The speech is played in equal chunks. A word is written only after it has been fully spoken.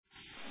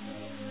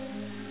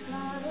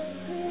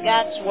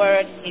God's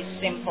word is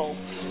simple,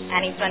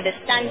 and its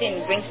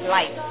understanding brings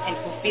life and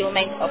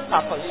fulfillment of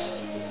purpose.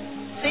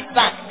 Sit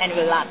back and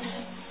relax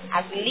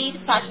as the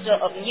lead pastor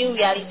of New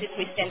Reality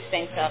Christian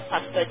Center,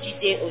 Pastor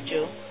Jide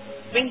Ojo,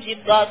 brings you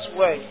God's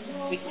word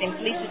with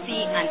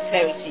simplicity and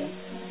clarity.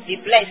 Be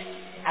blessed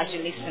as you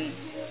listen.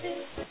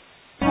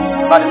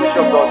 By the mission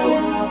of God,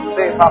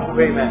 say happy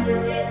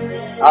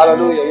amen.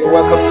 Hallelujah. You're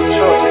welcome to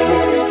church. If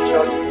you're in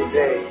church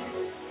today,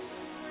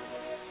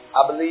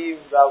 I believe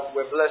that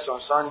we're blessed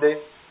on Sunday.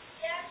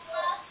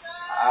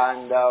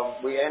 And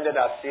we ended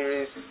our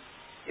series,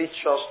 Teach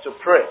Us to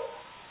Pray.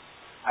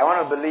 I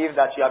want to believe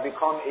that you have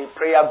become a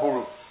prayer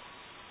guru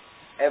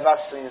ever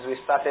since we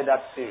started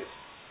that series.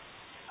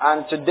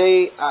 And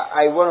today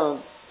I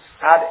want to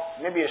start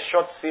maybe a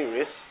short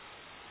series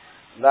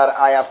that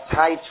I have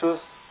titled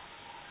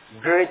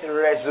Great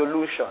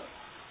Resolution.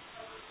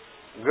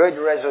 Great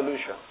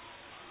Resolution.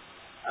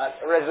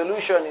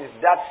 Resolution is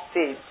that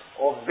state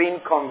of being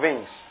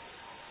convinced.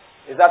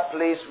 Is that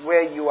place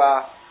where you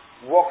are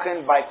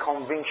walking by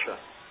conviction,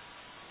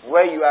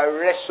 where you are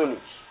resolute,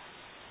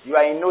 you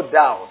are in no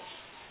doubt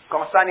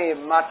concerning a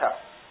matter,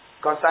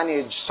 concerning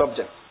a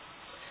subject.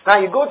 Now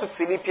you go to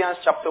Philippians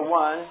chapter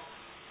 1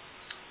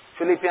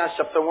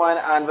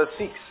 and verse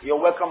 6. You're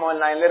welcome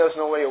online. Let us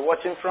know where you're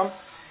watching from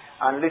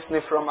and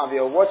listening from. If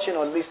you're watching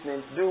or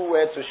listening, do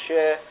well to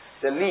share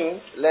the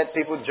link. Let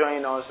people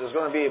join us. It's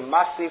going to be a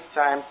massive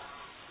time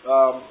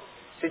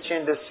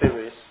teaching this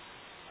series.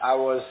 I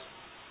was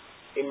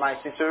in my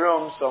sitting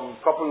room some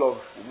couple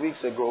of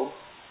weeks ago,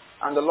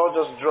 and the Lord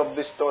just dropped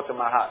this thought in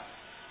my heart.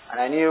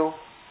 And I knew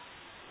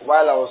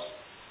while I was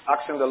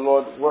asking the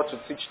Lord what to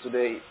teach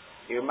today,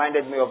 He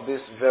reminded me of this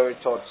very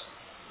thought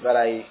that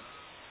I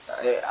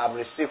have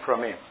received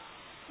from Him.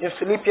 In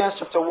Philippians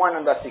chapter 1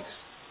 and verse 6,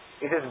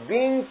 it says,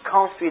 being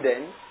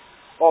confident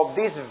of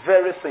this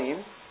very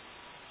thing,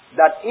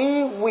 that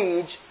He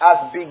which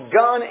has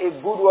begun a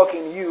good work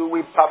in you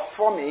will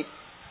perform it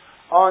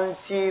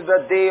until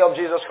the day of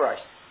Jesus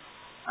Christ.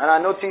 And I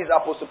notice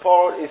Apostle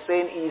Paul is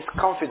saying he is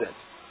confident.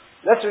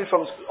 Let's read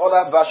from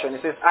other version.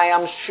 It says, I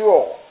am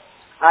sure.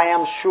 I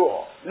am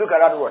sure. Look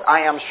at that word.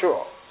 I am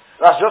sure.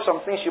 That's just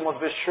something she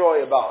must be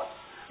sure about.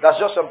 That's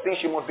just something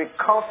she must be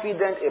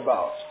confident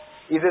about.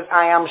 He says,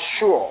 I am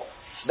sure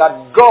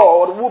that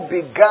God who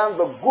began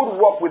the good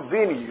work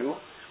within you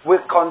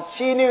will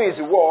continue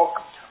His work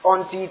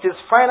until it is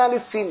finally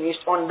finished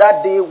on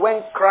that day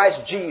when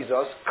Christ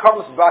Jesus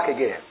comes back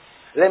again.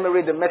 Let me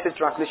read the Message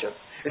translation.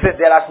 It says,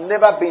 there has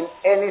never been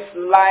any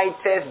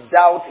slightest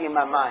doubt in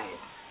my mind.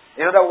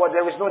 In other words,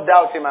 there is no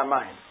doubt in my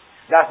mind.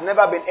 There has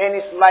never been any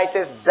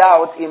slightest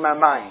doubt in my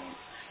mind.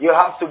 You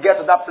have to get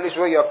to that place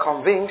where you're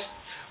convinced,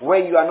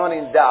 where you are not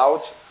in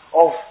doubt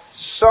of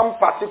some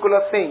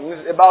particular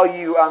things about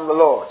you and the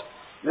Lord.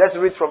 Let's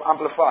read from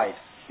Amplified.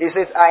 It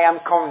says, I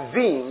am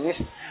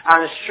convinced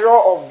and sure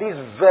of this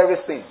very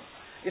thing.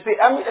 You see,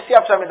 see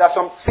after me,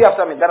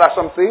 there are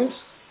some things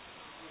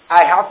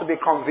I have to be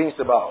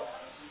convinced about.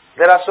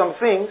 There are some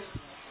things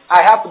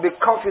I have to be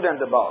confident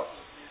about.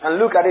 And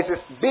look at it.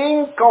 It's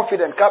being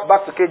confident,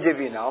 back to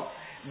KJV now,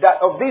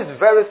 that of this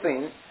very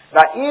thing,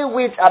 that He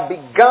which hath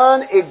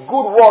begun a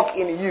good work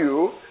in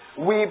you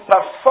will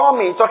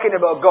perform it, talking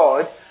about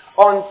God,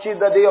 until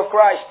the day of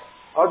Christ,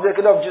 or the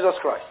day of Jesus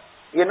Christ.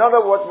 In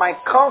other words, my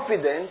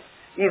confidence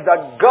is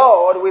that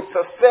God will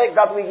perfect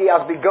that which He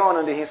has begun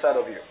on the inside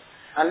of you.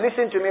 And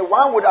listen to me,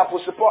 why would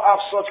Apostle Paul have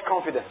such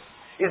confidence?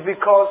 It's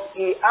because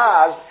he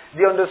has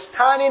the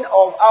understanding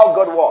of how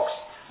God works.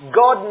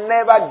 God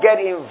never gets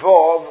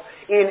involved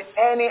in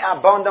any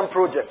abandoned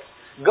project.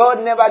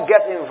 God never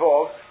gets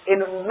involved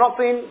in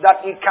nothing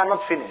that He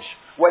cannot finish.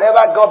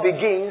 Whatever God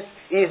begins,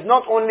 He is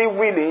not only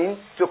willing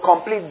to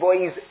complete, but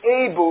He is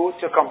able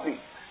to complete.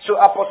 So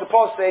Apostle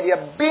Paul said,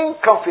 "You're being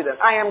confident.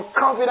 I am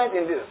confident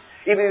in this.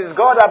 If it is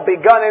God that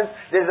began it,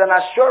 there's an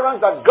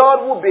assurance that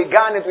God who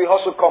began it will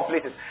also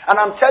complete it." And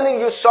I'm telling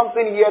you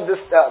something here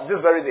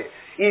this very day.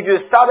 If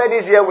you started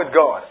this year with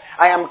God,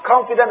 I am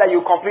confident that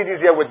you complete this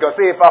year with God.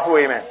 Say a powerful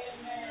amen.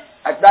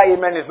 That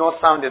amen is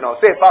not sound enough.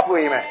 Say a powerful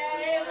amen.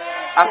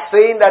 I'm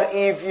saying that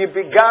if you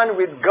began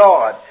with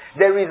God,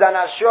 there is an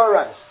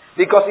assurance.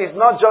 Because it's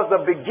not just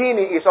the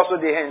beginning, it's also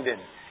the ending.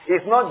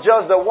 It's not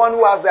just the one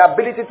who has the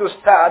ability to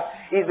start,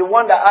 he's the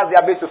one that has the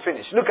ability to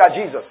finish. Look at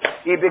Jesus.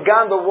 He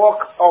began the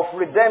work of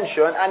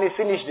redemption and He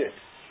finished it.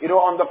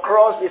 On the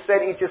cross He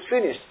said, it is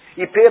finished.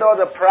 He paid all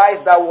the price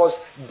that was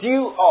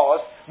due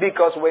us,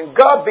 because when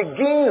God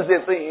begins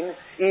the thing,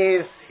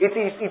 it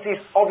is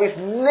of His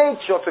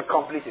nature to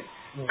complete it.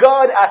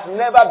 God has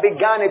never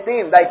begun a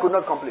thing that He could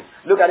not complete.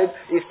 Look at it.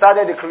 He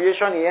started the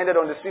creation. He ended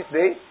on the sixth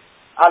day.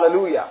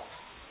 Hallelujah.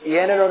 He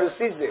ended on the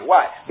sixth day.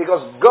 Why?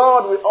 Because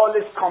God will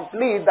always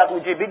complete that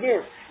which He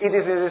begins. It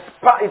is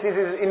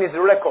in His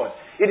record.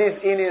 It is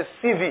in His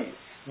CV.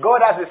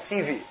 God has a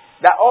CV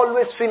that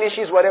always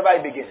finishes whatever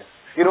He begins.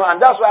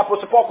 And that's why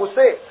Apostle Paul could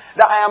say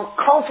that I am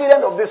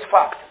confident of this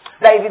fact,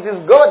 that if it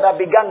is God that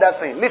began that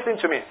thing, listen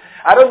to me.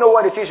 I don't know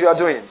what it is you are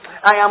doing.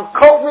 I am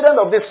confident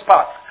of this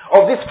fact,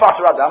 of this fact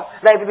rather,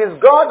 that if it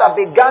is God that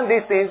began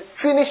these things,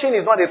 finishing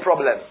is not a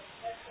problem.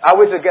 Are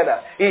we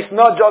together? He is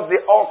not just the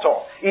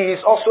author. He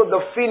is also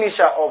the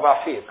finisher of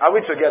our faith. Are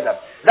we together?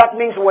 That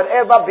means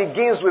whatever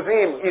begins with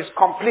Him is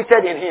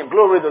completed in Him.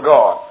 Glory to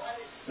God.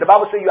 The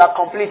Bible says you are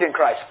complete in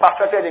Christ,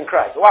 perfected in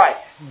Christ. Why?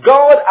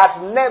 God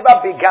has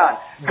never begun.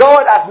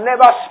 God has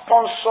never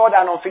sponsored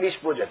an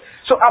unfinished project.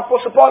 So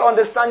Apostle Paul,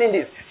 understanding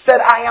this, said,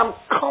 I am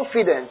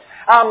confident.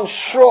 I'm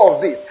sure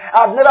of this.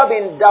 I've never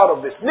been in doubt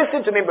of this.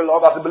 Listen to me,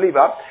 beloved, as a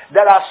believer.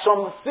 There are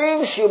some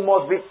things you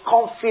must be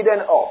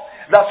confident of.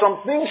 There are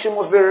some things you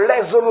must be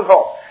resolute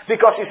of.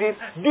 Because you see,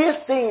 these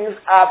things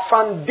are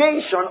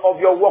foundation of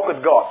your walk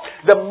with God.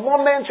 The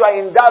moment you are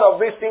in doubt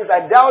of these things,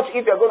 I doubt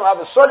if you're going to have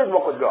a solid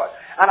walk with God.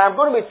 And I'm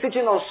going to be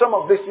teaching on some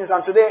of these things,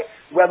 and today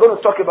we're going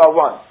to talk about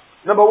one.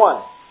 Number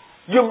one,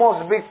 you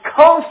must be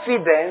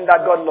confident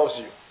that God loves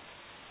you.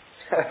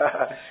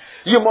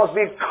 You must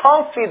be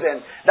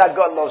confident that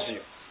God loves you.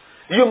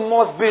 You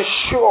must be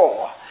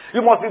sure.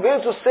 You must be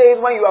able to say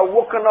it when you are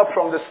woken up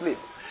from the sleep.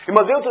 You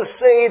must be able to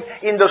say it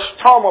in the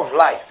storm of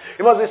life.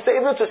 You must be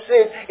able to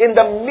say it in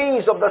the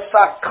midst of the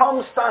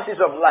circumstances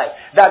of life,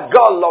 that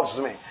God loves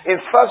me. In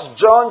 1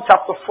 John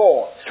chapter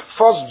 4.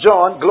 1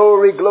 John,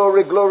 glory,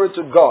 glory, glory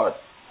to God.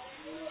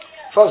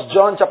 1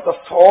 John chapter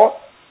 4.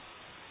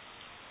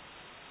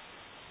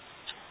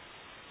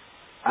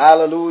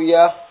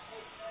 Hallelujah.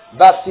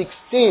 Verse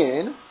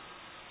 16.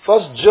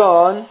 1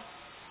 John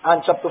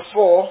and chapter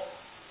 4.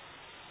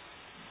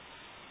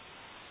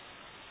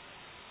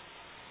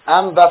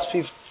 And verse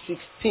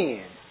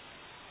 16.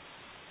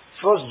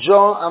 1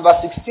 John and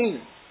verse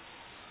 16.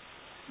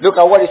 Look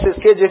at what it says,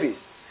 KJV.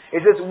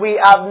 It says, we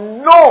have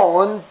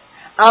known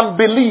and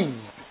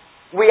believed.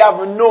 We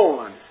have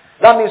known.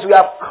 That means we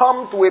have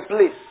come to a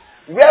place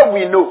where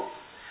we know.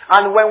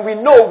 And when we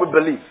know, we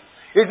believe.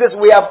 It says,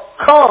 we have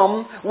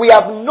come, we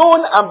have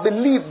known and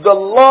believed the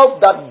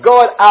love that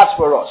God has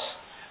for us.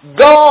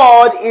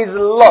 God is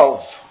love.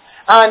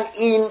 And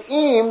in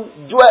Him,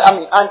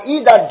 and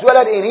he that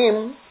dwelleth in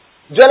Him,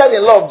 dwelleth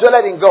in love,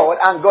 dwelleth in God,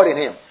 and God in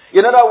Him.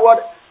 In other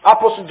words,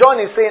 Apostle John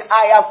is saying,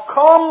 I have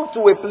come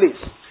to a place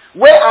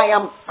where I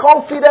am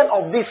confident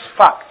of this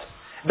fact,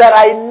 that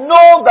I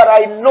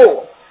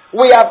know.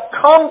 We have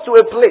come to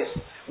a place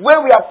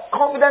where we are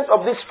confident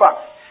of this fact,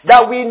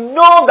 that we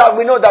know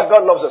that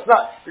God loves us.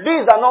 Now,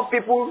 these are not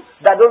people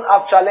that don't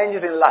have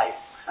challenges in life.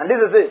 And this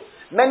is it.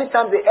 Many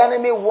times the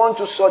enemy wants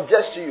to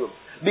suggest to you,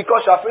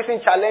 because you are facing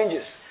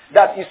challenges,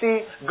 that you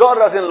see, God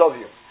doesn't love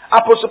you.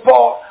 Apostle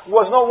Paul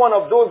was not one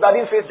of those that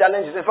didn't face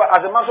challenges. In fact,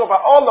 as a matter of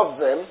fact, all of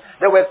them,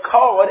 they were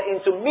called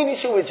into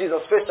ministry with Jesus,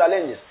 faced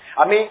challenges.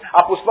 I mean,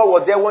 Apostle Paul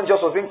was there when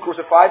Jesus was being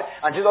crucified,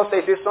 and Jesus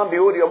said, son,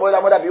 behold your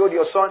mother, mother, behold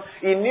your son.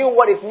 He knew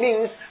what it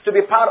means to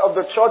be part of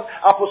the church.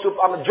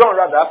 John,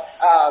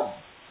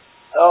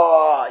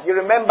 you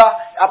remember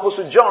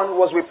Apostle John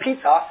was with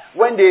Peter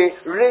when they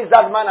raised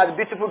that man at the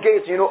beautiful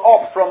gate,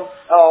 up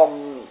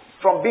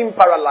from being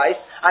paralyzed,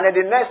 and then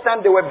the next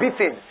time they were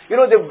beaten.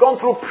 They've gone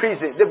through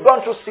prison, they've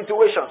gone through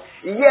situations.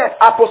 Yet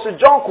Apostle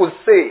John could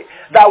say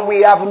that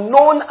we have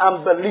known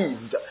and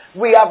believed.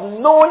 We have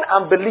known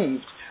and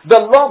believed the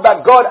love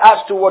that God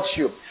has towards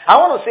you. I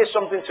want to say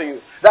something to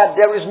you, that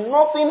there is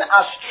nothing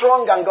as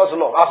strong as God's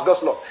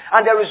love.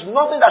 And there is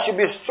nothing that should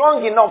be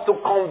strong enough to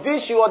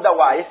convince you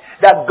otherwise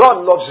that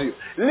God loves you.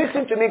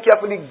 Listen to me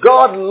carefully.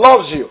 God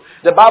loves you.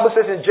 The Bible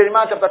says in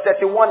Jeremiah chapter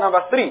 31 and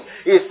verse 3,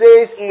 it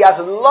says, He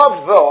has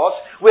loved us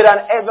with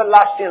an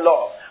everlasting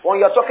love. When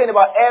you're talking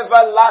about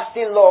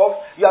everlasting love,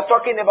 you're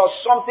talking about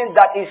something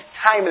that is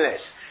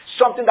timeless.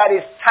 Something that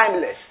is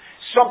timeless.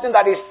 Something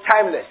that is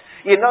timeless.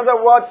 In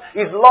other words,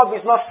 His love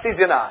is not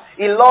seasonal.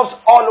 He loves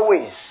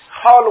always.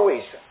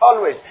 Always.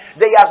 Always.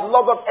 They have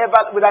loved us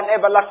with an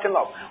everlasting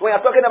love. When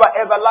you're talking about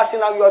everlasting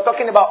love, you are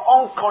talking about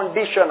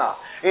unconditional.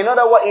 In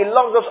other words, He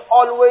loves us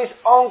always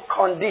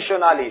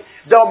unconditionally.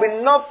 There will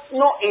be not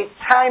a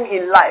time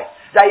in life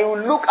that you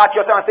will look at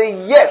your time and say,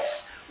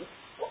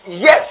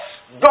 yes,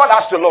 God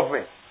has to love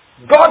me.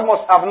 God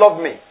must have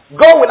loved me.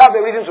 God will have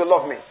a reason to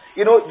love me.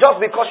 Just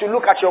because you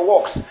look at your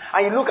works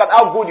and you look at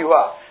how good you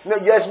are.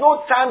 There's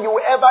no time you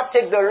will ever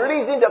take the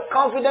reason, the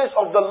confidence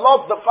of the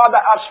love the Father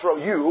has for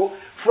you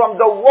from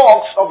the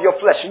works of your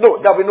flesh. No,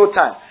 there will be no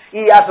time.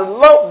 He has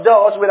loved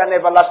us with an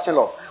everlasting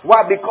love.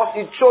 Why? Because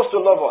He chose to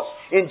love us.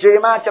 In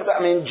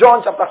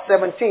John chapter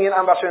 17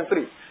 and verse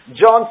 23.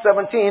 John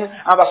 17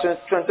 and verse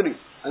 23.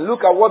 And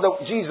look at what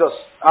Jesus,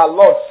 our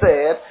Lord,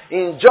 said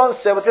in John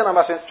 17 and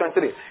verse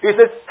 23. He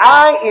says,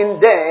 I in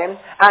them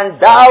and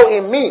thou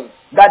in me,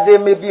 that they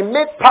may be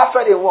made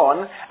perfect in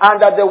one,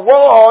 and that the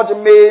world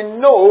may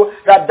know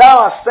that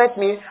thou hast sent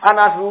me, and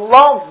hast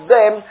loved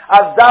them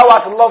as thou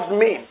hast loved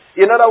me.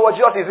 In other words,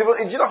 Jesus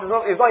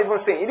is not even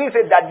saying, He didn't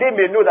say that they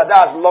may know that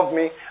thou hast loved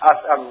me,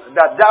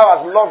 that thou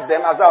hast loved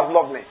them as thou hast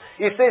loved me.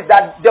 He says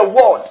that the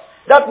world.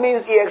 That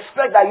means He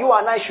expects that you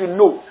and I should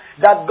know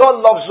that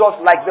God loves us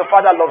like the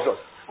Father loves us.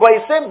 But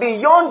he's saying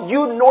beyond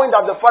you knowing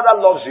that the Father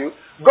loves you,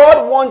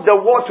 God wants the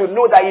world to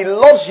know that he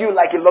loves you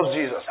like he loves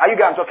Jesus. Are you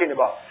guys talking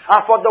about?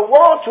 And for the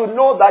world to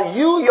know that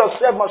you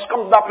yourself must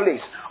come to that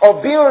place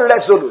of being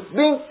resolute,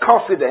 being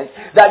confident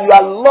that you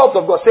are loved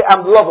of God. Say,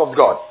 I'm loved of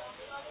God.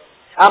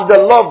 I'm the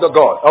loved of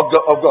God.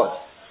 Of God.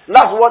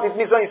 That's what it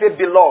means when you say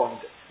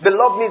beloved.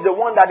 Beloved means the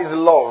one that is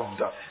loved.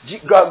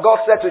 God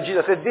said to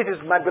Jesus, this is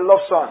my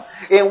beloved Son,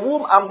 in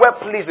whom I'm well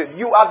pleased with.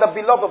 You are the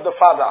beloved of the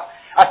Father.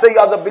 I say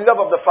you are the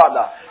beloved of the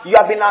Father. You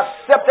have been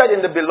accepted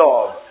in the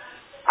beloved.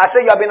 I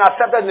say you have been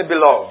accepted in the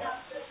beloved.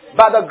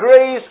 By the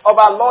grace of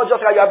our Lord Jesus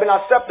Christ, you have been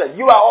accepted.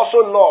 You are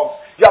also loved.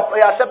 You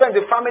are accepted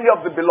in the family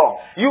of the beloved.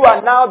 You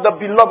are now the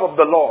beloved of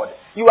the Lord.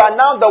 You are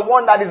now the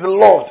one that is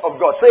loved of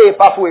God. Say a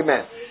powerful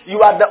amen.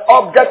 You are the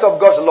object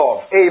of God's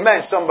love.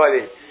 Amen,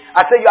 somebody.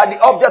 I say you are the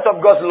object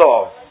of God's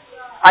love.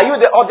 Are you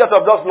the object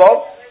of God's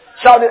love?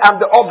 Shout it, I'm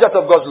the object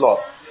of God's love.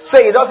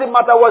 Say, it doesn't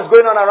matter what's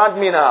going on around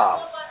me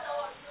now.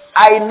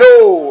 I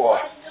know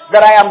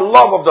that I am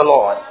love of the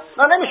Lord.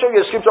 Now let me show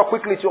you a scripture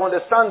quickly to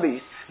understand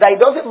this. That it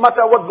doesn't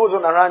matter what goes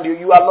on around you,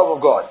 you are love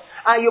of God.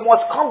 And you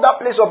must come to that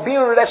place of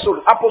being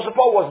resolute. Apostle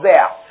Paul was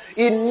there.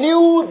 He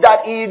knew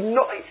that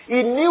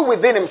he knew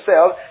within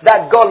himself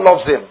that God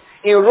loves him.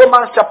 In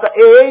Romans chapter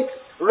 8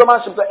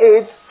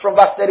 from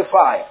verse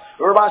 35.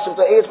 Romans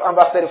chapter 8 and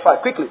verse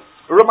 35. Quickly.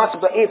 Romans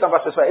chapter 8 and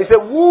verse 35. It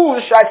says, who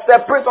shall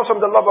separate us from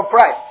the love of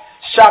Christ?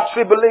 Shall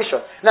tribulation.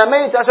 Now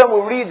many times when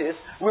we read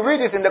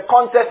this in the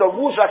context of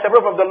who shall separate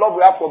from the love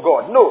we have for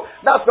God. No,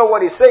 that's not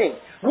what he's saying.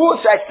 Who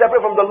shall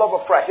separate from the love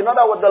of Christ? In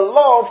other words, the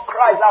love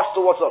Christ has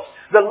towards us.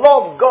 The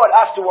love God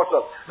has towards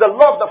us. The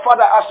love the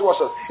Father has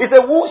towards us. He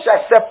said, who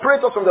shall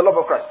separate us from the love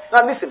of Christ?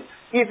 Now listen,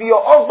 if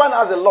your husband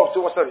has a love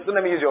towards you, don't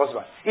let me use your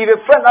husband. If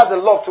a friend has a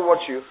love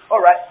towards you,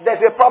 alright,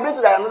 there's a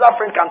probability that another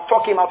friend can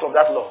talk him out of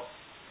that love.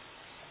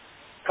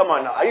 Come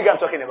on now, are you guys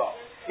talking about?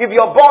 If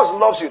your boss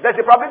loves you, there's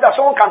a probability that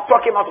someone can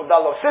talk him out of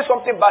that love. Say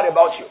something bad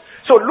about you.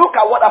 So look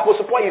at what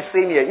Apostle Paul is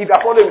saying here. If you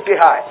are following him, say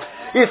hi.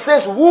 He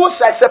says, who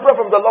shall separate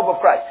from the love of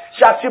Christ?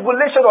 Shall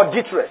tribulation or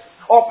distress,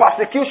 or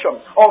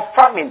persecution, or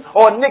famine,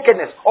 or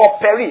nakedness, or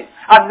peril?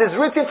 As it is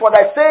written, for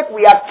thy sake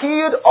we are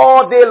killed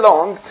all day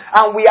long,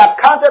 and we are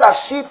counted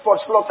as sheep for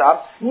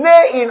slaughter.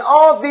 Nay, in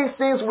all these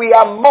things we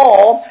are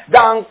more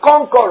than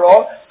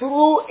conquerors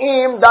through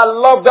him that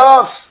loved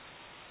us.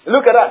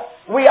 Look at that.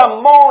 We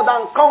are more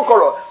than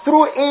conqueror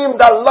through him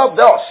that loved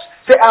us.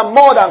 Say, I'm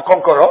more than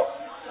conqueror.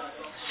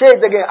 Say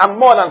it again. I'm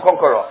more than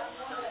conqueror.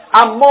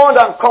 I'm more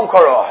than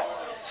conqueror.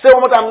 Say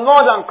one more time. I'm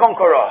more than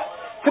conqueror.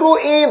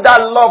 Through him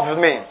that loves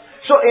me.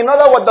 So in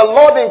other words, the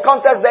Lord in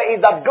context there is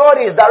that God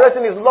is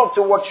directing his love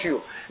towards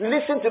you.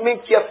 Listen to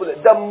me carefully.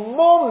 The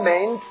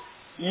moment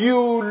you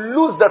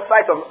lose the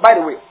sight of, by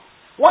the way,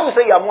 when you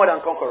say you are more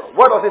than conqueror,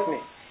 what does it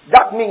mean?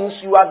 That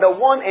means you are the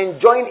one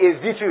enjoying a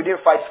victory you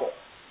didn't fight for.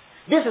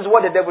 This is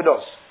what the devil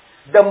does.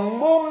 The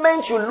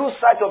moment you lose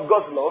sight of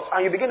God's love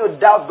and you begin to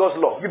doubt God's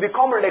love, you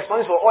become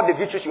responsible for all the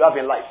victories you have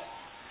in life.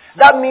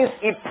 That means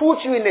it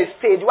puts you in a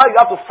stage where you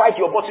have to fight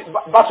your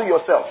battle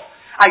yourself.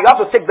 And you have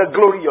to take the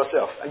glory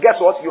yourself. And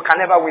guess what? You can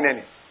never win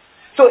any.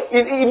 So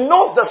he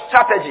knows the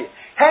strategy.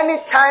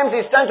 Anytime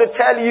he's trying to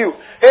tell you,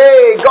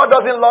 hey, God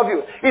doesn't love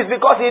you, it's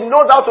because he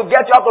knows how to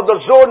get you out of the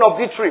zone of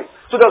victory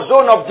to the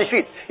zone of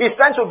defeat. He's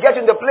trying to get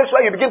you in the place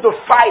where you begin to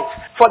fight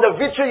for the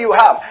victory you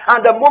have.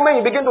 And the moment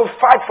you begin to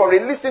fight for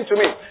it, listen to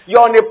me,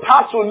 you're on a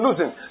path to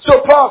losing.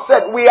 So Paul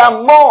said, we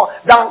are more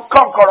than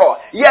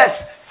conquerors. Yes,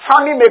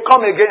 famine may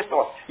come against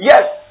us.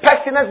 Yes,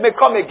 pestilence may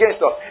come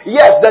against us.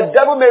 Yes, the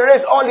devil may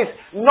raise all his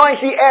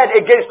noisy head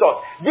against us.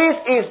 This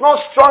is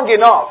not strong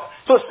enough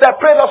to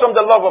separate us from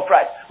the love of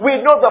Christ.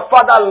 We know the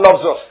Father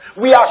loves us.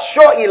 We are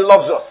sure he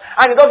loves us.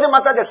 And it doesn't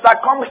matter the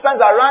circumstance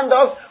around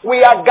us,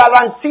 we are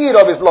guaranteed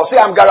of his love. Say,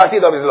 I'm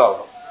guaranteed of his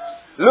love.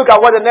 Look at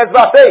what the next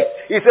verse says.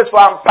 He says, for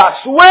I'm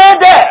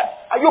persuaded.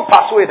 Are you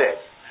persuaded?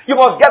 You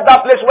must get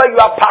that place where you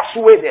are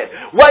persuaded,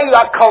 where you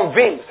are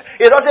convinced.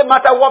 It doesn't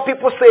matter what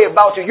people say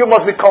about you, you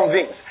must be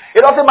convinced.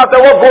 It doesn't matter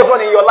what goes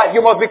on in your life,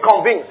 you must be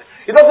convinced.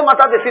 It doesn't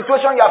matter the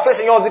situation you are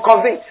facing, you must be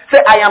convinced. Say,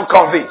 I am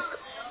convinced.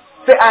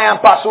 Say, I am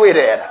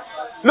persuaded.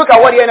 Look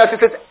at what the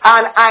NLT says.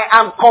 And I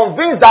am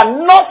convinced that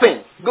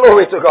nothing,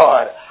 glory to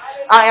God.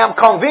 I am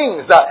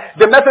convinced that,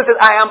 the message says,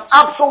 I am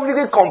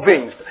absolutely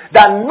convinced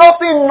that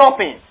nothing,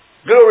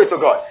 glory to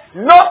God.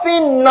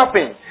 Nothing,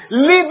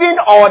 living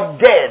or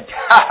dead.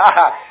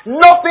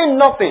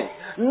 nothing,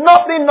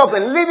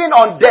 living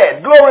or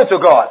dead, glory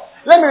to God.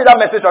 Let me read that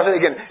message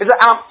again. It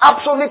says, I am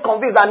absolutely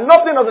convinced that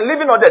nothing,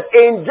 living or dead,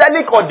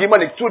 angelic or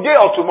demonic,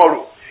 today or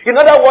tomorrow. In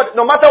other words,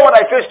 no matter what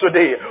I face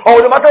today,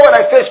 or no matter what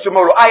I face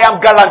tomorrow, I am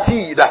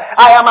guaranteed.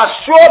 I am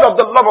assured of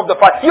the love of the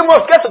Father. You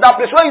must get to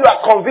that place where you are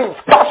convinced,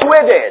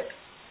 persuaded.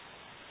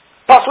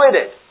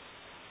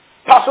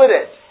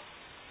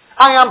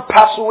 I am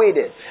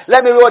persuaded.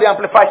 Let me read what the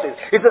Amplified says.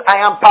 It says, I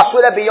am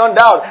persuaded beyond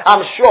doubt.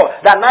 I'm sure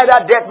that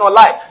neither death nor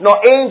life, nor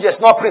angels,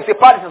 nor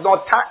principalities,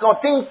 nor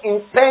things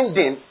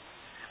impending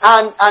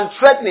and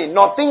threatening,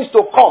 nor things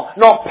to come,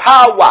 nor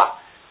power,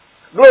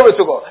 Glory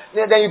to God.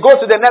 Then you go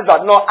to the next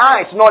verse. Nor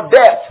height, nor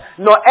depth,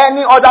 nor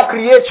any other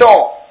creature.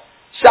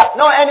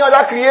 Not any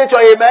other creature,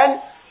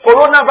 amen.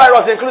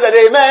 Coronavirus included,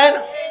 amen.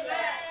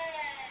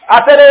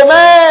 I said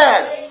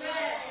amen.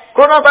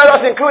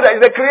 Coronavirus included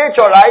is a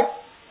creature, right?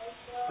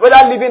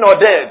 Whether living or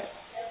dead.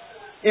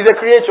 Is a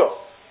creature.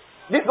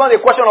 This is not a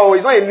question of,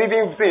 it's not a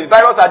living thing.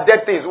 Virus are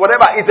dead things.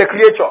 Whatever, it's a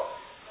creature.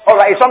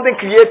 Alright, it's something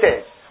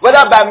created.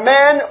 Whether by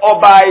man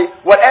or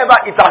by whatever,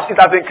 it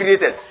has been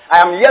created. I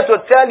am here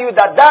to tell you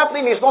that that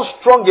thing is not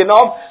strong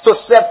enough to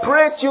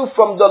separate you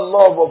from the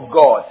love of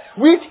God,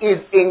 which is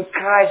in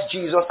Christ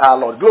Jesus our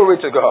Lord. Glory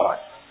to God.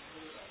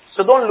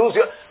 So don't lose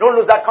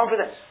that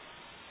confidence.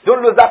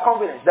 Don't lose that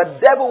confidence. The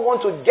devil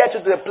wants to get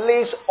you to the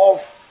place of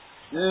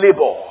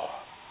labor.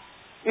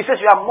 He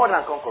says you are more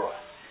than conqueror.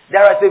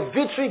 There is a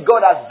victory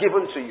God has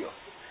given to you.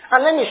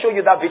 And let me show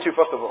you that victory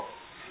first of all.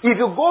 If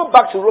you go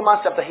back to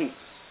Romans chapter 8,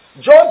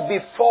 just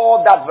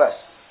before that verse,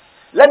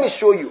 let me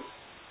show you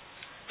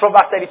from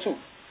verse 32.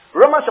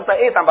 Romans chapter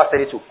 8 and verse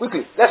 32.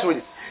 Quickly, let's read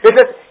it. It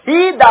says,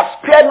 He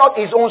that spared not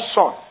his own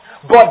son,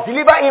 but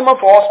delivered him up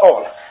for us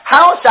all,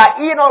 how shall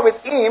he not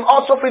with him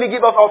also freely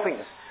give us all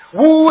things?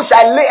 Who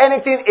shall lay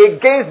anything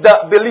against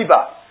the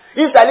believer?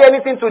 He shall lay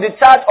anything to the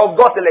charge of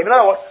God's elect. In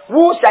other words,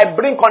 who shall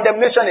bring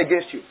condemnation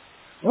against you?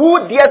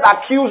 Who dares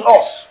accuse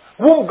us,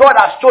 whom God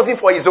has chosen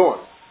for his own?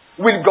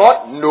 Will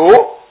God?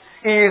 No.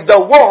 He is the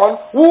one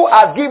who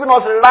has given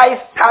us right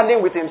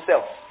standing with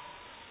himself.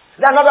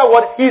 In other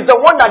words, he is the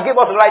one that gave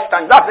us right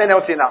standing. That's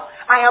NLT now.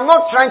 I am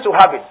not trying to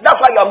have it. That's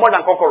why you are more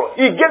than conqueror.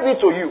 He gave it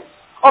to you.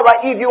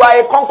 Alright, if you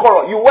are a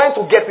conqueror, you went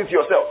to get it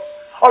yourself.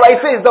 Alright,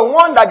 it says the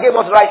one that gave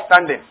us right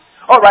standing.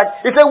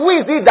 Alright, it says, who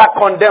is it that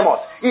condemns us?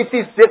 It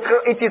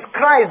is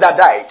Christ that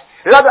died.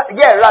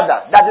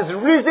 Rather, that is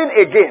risen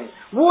again.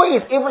 Who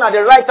is even at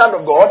the right hand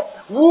of God,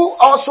 who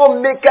also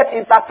maketh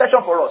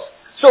intercession for us.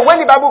 So when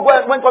the Bible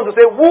went on to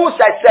say, who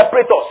shall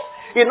separate us?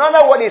 In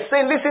other words, it's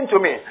saying, listen to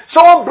me.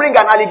 Someone bring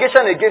an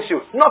allegation against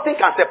you. Nothing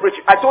can separate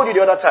you. I told you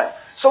the other time.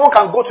 Someone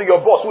can go to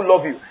your boss who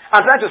love you and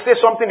try to say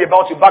something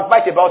about you,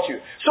 backbite about you,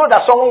 so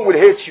that someone will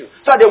hate you,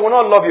 so that they will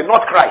not love you,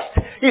 not Christ.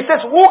 He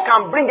says, who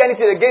can bring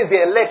anything against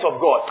the elect of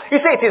God? He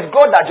says, it is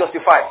God that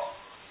justifies.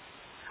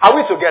 Are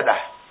we together?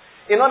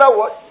 In other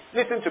words,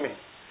 listen to me.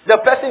 The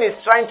person is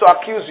trying to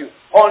accuse you,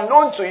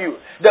 unknown to you.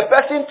 The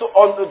person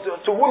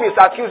to whom is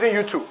accusing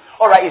you to,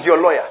 alright, is your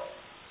lawyer,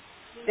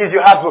 is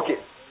your advocate.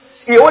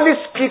 He only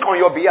speaks on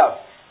your behalf.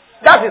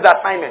 That's his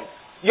assignment.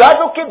 Your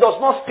advocate does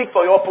not speak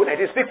for your opponent,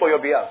 he speaks for your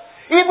behalf.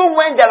 Even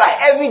when there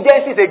are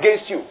evidences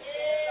against you.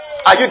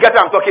 Are you getting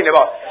what I'm talking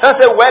about? And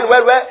say,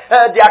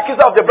 the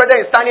accuser of the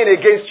brethren is standing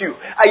against you.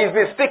 And he's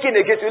been speaking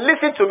against you.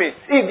 Listen to me.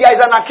 If there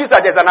is an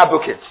accuser, there's an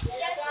advocate.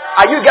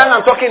 Are you getting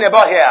what I'm talking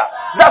about here?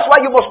 That's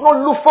why you must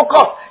not lose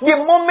focus. The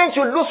moment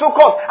you lose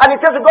focus and it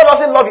tells you God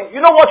doesn't love you,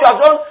 you know what you have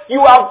done?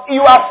 You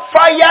have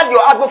fired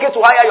your advocate to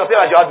hire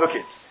yourself as your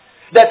advocate.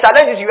 The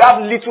challenge is you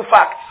have little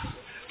facts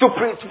to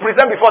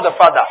present before the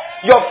Father.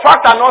 Your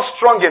facts are not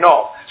strong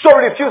enough. So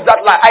refuse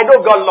that lie. I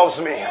know God loves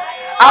me.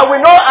 I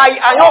will not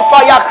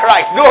fire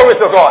Christ. Glory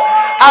to God.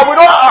 I will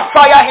not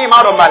fire him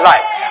out of my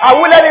life. I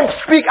will let him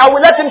speak. I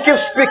will let him keep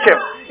speaking.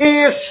 He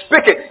is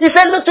speaking. He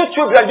said, little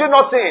children, do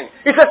not sin.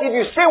 He says, if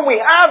you sin, we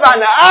have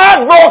an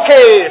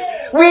advocate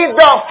with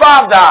the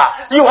Father.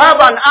 You have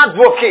an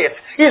advocate.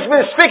 He's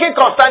been speaking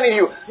concerning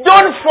you.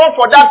 Don't fall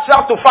for that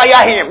trap to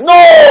fire him.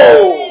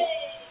 No.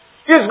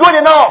 It's good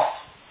enough.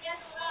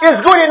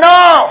 It's good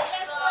enough.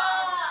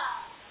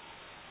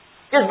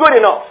 It's good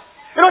enough.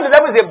 You know, the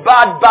devil is a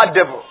bad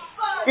devil.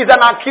 He's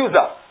an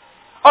accuser.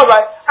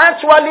 Alright.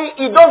 Actually,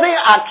 he doesn't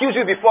accuse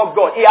you before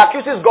God. He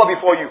accuses God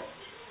before you.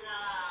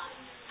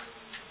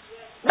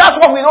 That's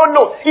what we don't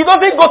know. He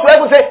doesn't go to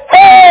heaven and say,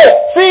 hey,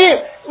 see,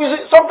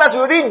 sometimes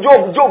you read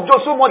Job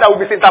so much that we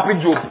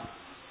misinterpret Job.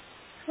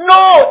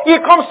 No, he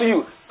comes to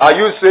you. Are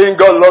you saying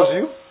God loves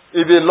you?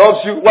 If he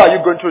loves you, why are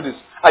you going through this?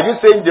 Are you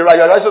saying the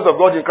righteousness of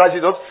God in Christ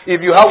Jesus?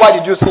 If you have, why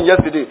did you sin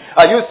yesterday?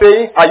 Are you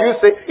saying?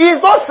 He's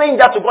not saying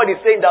that to God,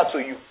 he's saying that to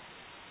you.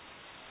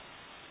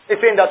 He's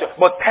saying that to you.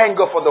 But thank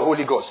God for the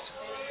Holy Ghost.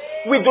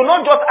 We do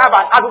not just have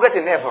an advocate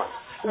in heaven.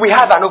 We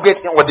have an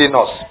advocate within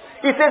us.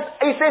 He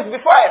says,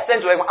 before I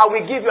ascend to heaven, I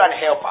will give you an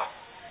helper.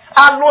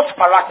 Alos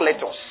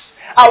parakletos.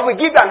 I will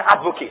give you an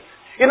advocate.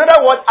 In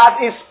other words, as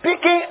he's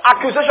speaking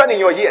accusation in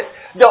your ears,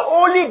 the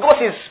Holy Ghost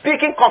is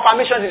speaking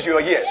confirmation in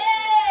your ears.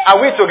 Are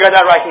we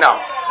together right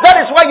now?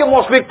 That is why you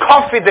must be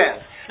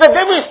confident. The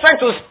devil is trying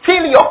to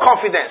steal your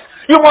confidence.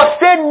 You must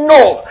say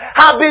no.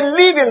 I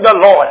believe in the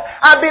Lord.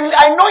 I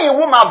know in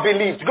whom I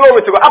believed.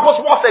 Glory to God.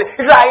 Apostle Paul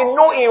said, I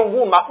know in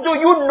whom. Do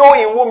you know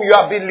in whom you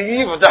have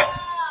believed?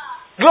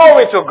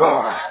 Glory to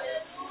God.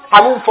 I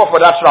won't fall for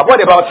that trap.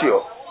 What about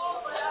you?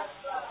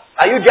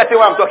 Are you getting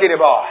what I'm talking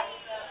about?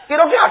 He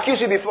doesn't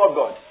accuse you before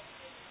God.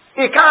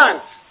 He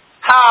can't.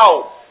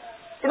 How?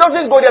 He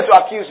doesn't go there to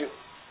accuse you.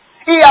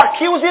 He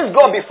accuses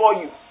God before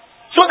you.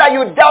 So that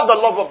you doubt the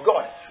love of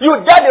God.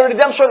 You doubt the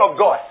redemption of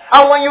God.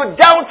 And when you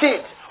doubt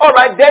it,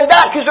 alright, then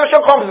that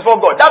accusation comes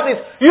before God. That is,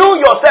 you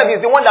yourself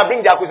is the one that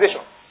brings the accusation.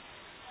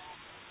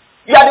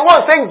 You are the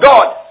one saying,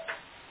 God,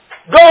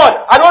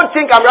 I don't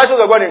think I'm righteous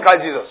of God in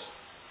Christ Jesus.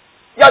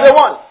 You are the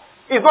one.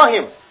 It's not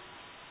him.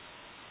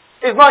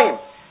 It's not him.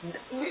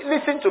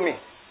 Listen to me.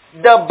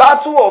 The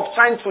battle of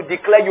trying to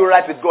declare you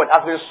right with God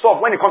has been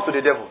solved when it comes to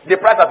the devil. The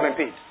price has been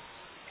paid.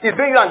 It's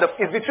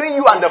between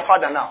you and the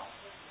Father now.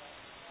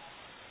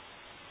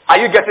 Are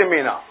you getting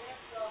me now?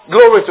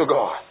 Glory to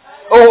God.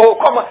 Oh,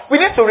 come on. We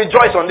need to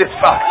rejoice on this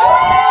fact.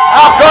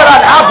 I've got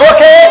an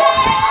advocate.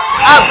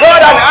 I've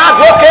got an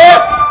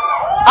advocate.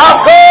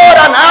 I've got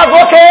an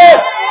advocate.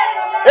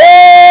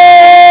 Hey!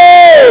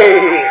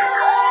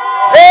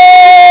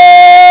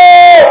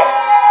 Hey!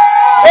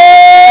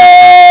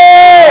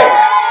 Hey!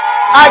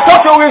 I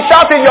thought you will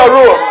shout in your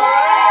room.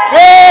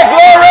 Hey,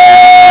 glory!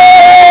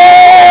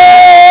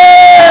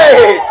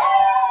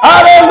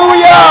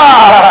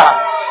 Hallelujah!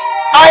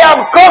 I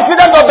am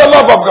confident of the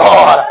love of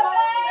God.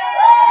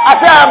 I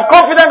say I am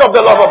confident of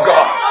the love of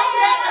God.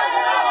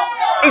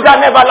 It's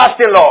an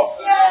everlasting love.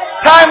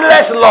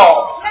 Timeless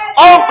love.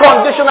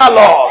 Unconditional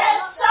love.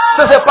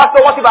 So say,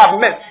 Pastor, what if I have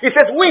met? He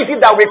says, who is it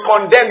that will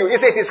condemn you? He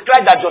says, it's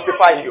Christ that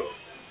justifies you.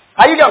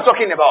 Are you what I'm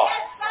talking about?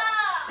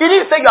 He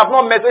didn't say you have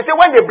not met. He said,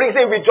 when they bring,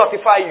 he will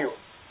justify you.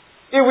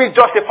 He will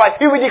justify.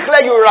 He will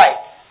declare you right.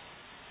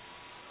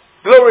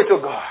 Glory to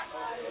God.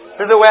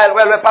 He said,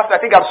 well, Pastor, I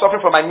think I'm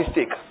suffering for my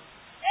mistake.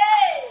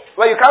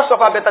 Well, you can't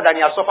suffer better than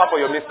he has suffered for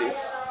your mistakes.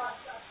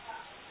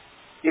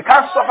 You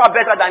can't suffer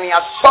better than he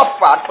has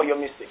suffered for your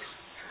mistakes.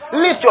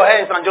 Lift your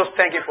hands and just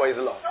thank him for his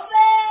love.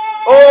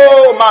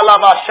 Oh,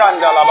 Malava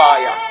Shanda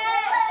Labaya.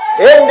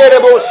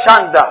 Enderebo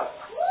Shanda.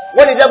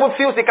 When the devil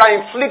feels he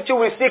can inflict you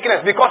with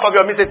sickness because of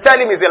your mistake, tell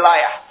him he's a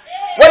liar.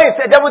 When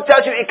the devil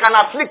tells you he can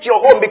afflict your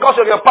home because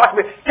of your past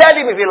mistake, tell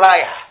him he's a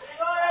liar.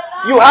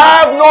 You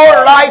have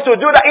no right to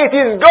do that. It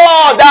is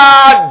God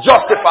that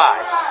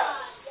justifies.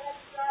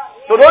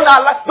 So don't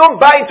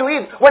buy into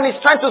it when he's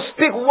trying to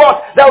speak words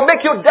that will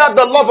make you doubt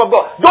the love of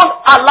God. Don't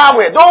allow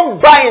it.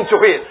 Don't buy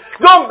into it.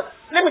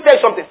 Let me tell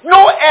you something.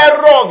 No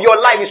error of your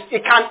life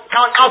can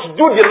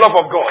outdo the love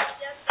of God.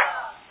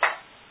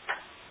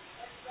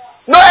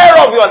 No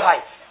error of your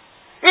life.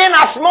 In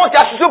as much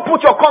as you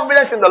put your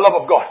confidence in the love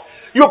of God,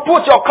 you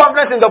put your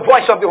confidence in the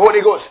voice of the Holy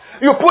Ghost,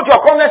 you put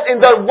your confidence in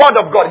the word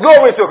of God.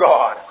 Glory to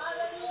God.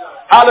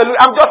 Hallelujah.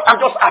 I'm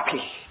just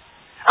happy.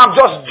 I'm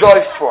just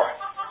joyful.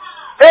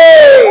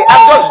 Hey,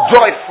 I'm just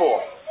joyful.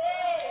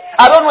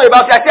 I don't know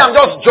about you. I say I'm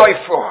just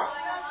joyful.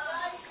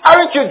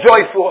 Aren't you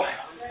joyful?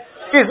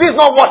 Is this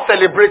not worth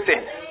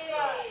celebrating?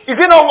 Is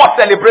it not worth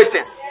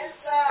celebrating?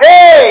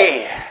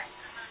 Hey!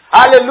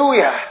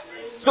 Hallelujah.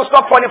 So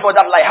stop falling for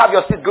that lie. Have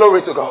your seat.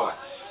 Glory to God.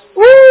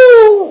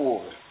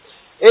 Woo!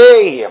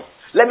 Hey!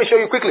 Let me show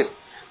you quickly.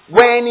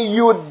 When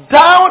you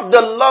doubt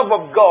the love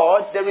of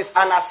God, there is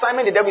an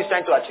assignment the devil is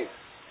trying to achieve.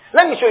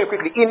 Let me show you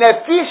quickly. In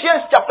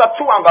Ephesians chapter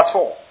 2 and verse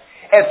 4.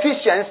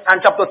 Ephesians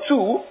and chapter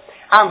 2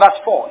 and verse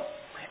 4.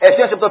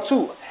 Ephesians chapter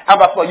 2 and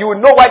verse 4. You will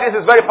know why this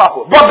is very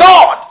powerful. But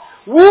God,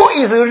 who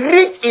is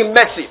rich in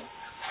mercy,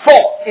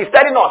 is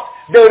telling us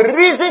the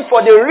reason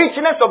for the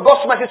richness of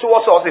God's mercy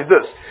towards us is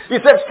this. He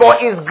says, for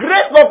his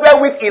great love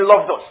wherewith he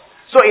loved us.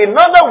 So in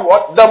other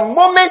words, the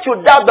moment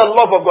you doubt the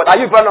love of God, are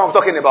you following what I'm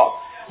talking about?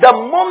 The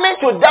moment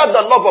you doubt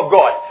the love of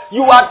God,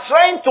 you are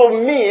trying to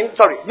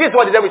this is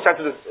what the devil is trying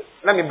to do.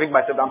 Let me bring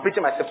myself, I'm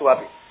preaching myself to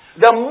happy.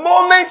 The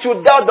moment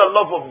you doubt the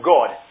love of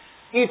God,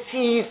 it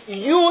is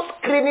you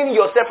screening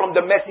yourself from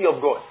the mercy of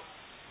God.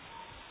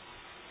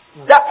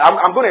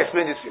 I'm going to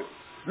explain this to you.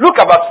 Look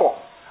at verse 4.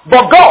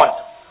 But God,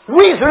 who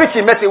is rich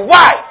in mercy,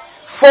 why?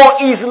 For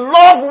his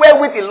love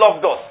wherewith he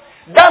loved us.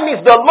 That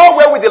means the love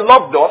wherewith he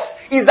loved us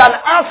is an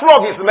answer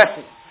of his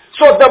mercy.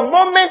 So the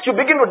moment you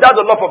begin to doubt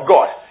the love of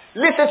God,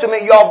 listen to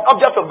me, you are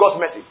object of God's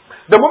mercy.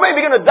 The moment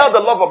you begin to doubt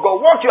the love of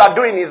God, what you are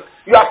doing is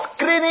you are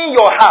screening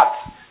your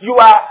heart. You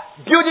are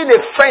building a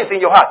fence in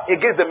your heart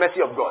against the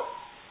mercy of God.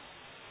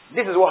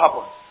 This is what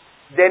happens.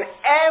 Then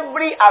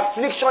every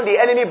affliction the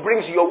enemy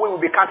brings your way will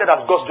be counted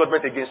as God's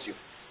judgment against you.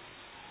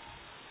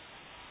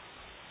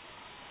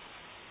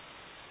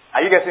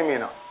 Are you getting me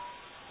now?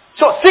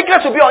 So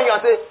sickness will be on you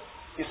and say,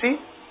 you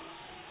see,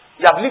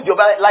 you have lived your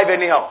life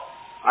anyhow,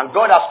 and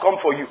God has come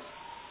for you.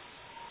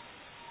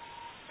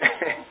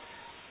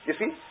 You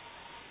see?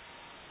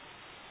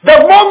 The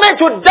moment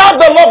you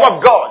doubt the love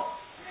of God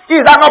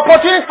is an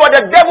opportunity for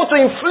the devil to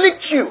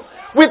inflict you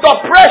with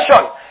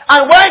oppression.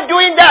 And while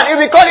doing that, he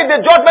will call it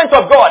the judgment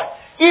of God.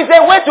 It's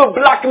a way to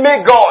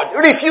blackmail God.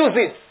 Refuse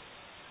it.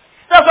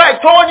 That's why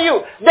I told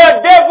you, the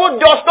devil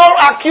does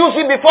not accuse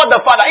you before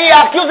the Father. He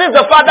accuses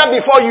the Father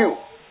before you.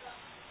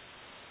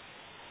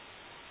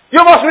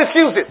 You must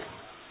refuse it.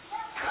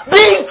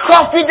 Being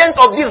confident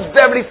of this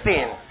very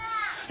thing.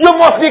 You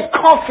must be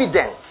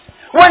confident.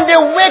 When they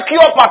wake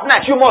you up at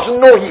night, you must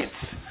know it.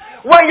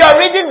 When you are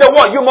reading the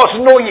word, you must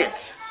know it.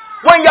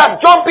 When you are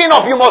jumping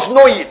up, you must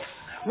know it.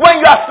 When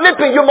you are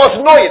sleeping, you must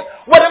know it.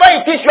 Whatever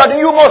it is you are doing,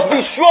 you must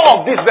be sure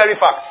of this very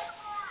fact.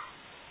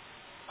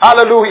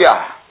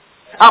 Hallelujah.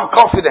 I'm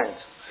confident.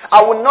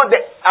 I will not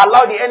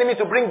allow the enemy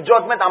to bring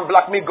judgment and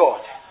blackmail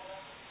God.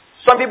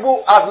 Some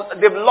people,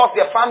 they've lost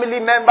their family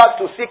members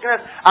to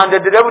sickness, and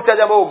the devil tells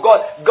them, oh,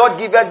 God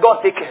giveth,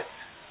 God taketh.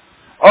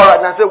 All right,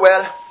 and I say,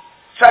 well,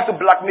 try to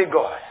blackmail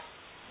God.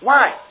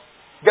 Why?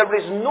 There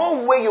is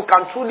no way you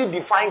can truly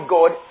define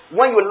God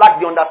when you lack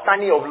the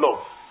understanding of love.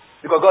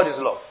 Because God is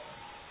love.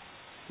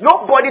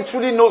 Nobody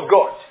truly knows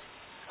God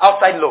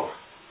outside love.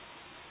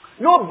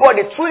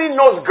 Nobody truly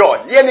knows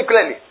God. Hear me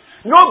clearly.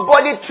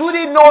 Nobody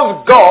truly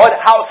knows God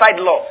outside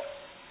love.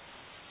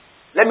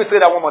 Let me say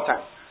that one more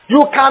time.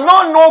 You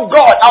cannot know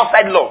God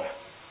outside love.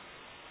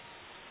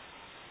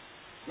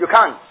 You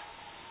can't.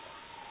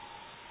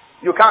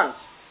 You can't.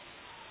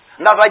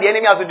 And that's why the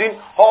enemy has been doing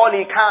all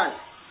he can.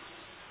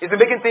 He's been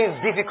making things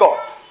difficult.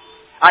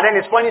 And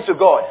then he's pointing to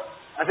God.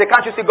 And say,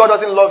 can't you see God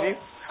doesn't love you?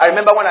 I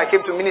remember when I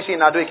came to ministry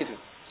in Ado Ekiti.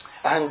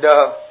 And,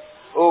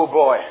 oh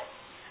boy.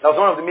 That was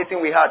one of the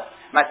meetings we had.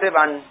 Myself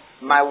and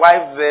my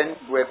wife then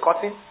were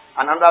cutting.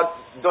 Another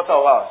daughter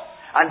of ours.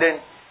 And then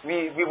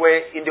we were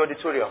in the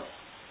auditorium.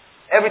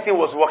 Everything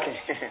was working.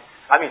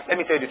 I mean, let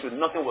me tell you the truth.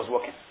 Nothing was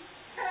working.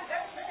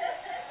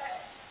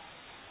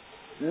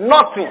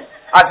 Nothing.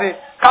 As in,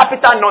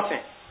 capital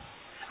nothing.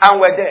 And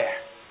we're there.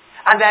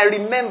 And I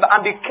remember,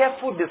 and be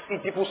careful the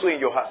seed people sow in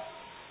your heart.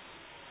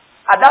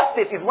 At that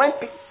stage is when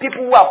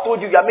people who have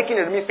told you are making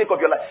a mistake of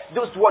your life,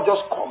 those words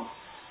just come.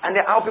 And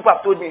then how people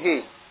have told me,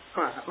 hey,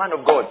 man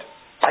of God,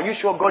 are you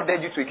sure God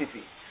led you to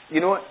Ekiti?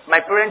 You know, my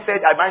parents said,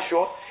 am I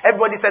sure?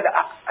 Everybody said,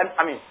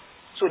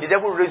 so the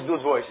devil raised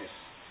those voices.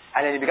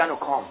 And then he began to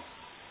come.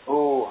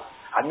 Oh,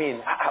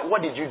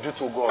 what did you do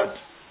to God?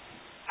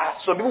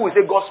 So people will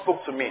say, God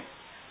spoke to me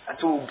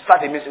to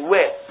start a mission.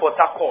 Where? Port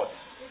Harcourt.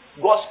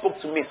 God spoke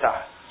to me,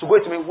 sir, to go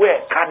to me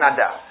where?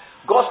 Canada.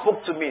 God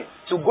spoke to me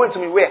to go to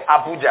me where?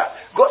 Abuja.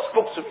 God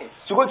spoke to me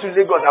to go to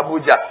Lagos,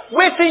 Abuja.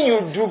 Wait till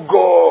you do,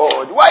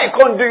 God. Why you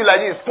can't do it like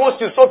this?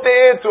 Post you sote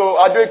to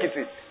Ado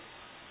Ekiti.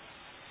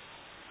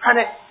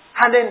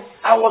 And then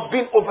I was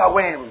being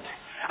overwhelmed.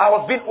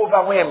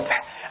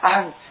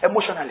 And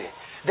emotionally.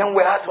 Then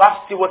we had to have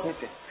steward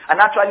meeting. And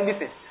actually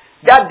listen.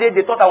 That day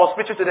they thought I was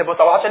preaching to them, but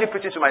I was actually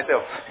preaching to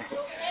myself.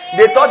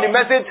 They thought the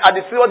message at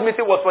the steward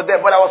meeting was for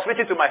them, but I was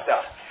preaching to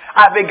myself.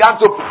 I began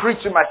to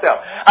preach to myself.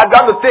 I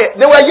began to say,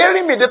 they were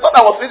hearing me. They thought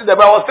I was preaching to them,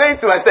 but I was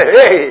saying to myself,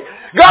 hey,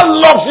 God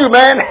loves you,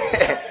 man.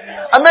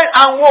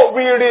 And what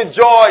we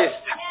rejoiced.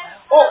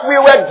 Oh, we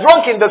were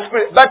drunk in the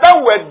spirit. By the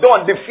time we were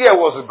done, the fear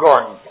was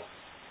gone.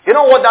 You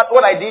know what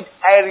I did?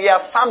 I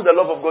reaffirmed the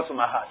love of God to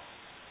my heart.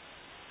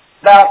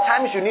 There are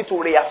times you need to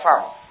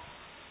reaffirm.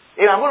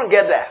 I'm going to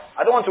get there.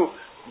 I don't want to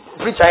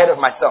preach ahead of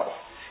myself.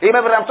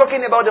 Remember, I'm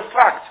talking about the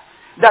fact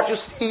that you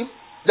see,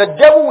 the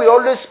devil will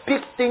always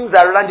speak things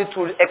around you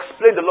to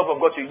explain the love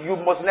of God to you. You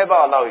must never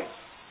allow it.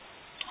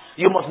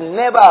 You must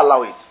never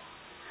allow it.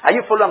 Are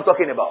you following what I'm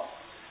talking about?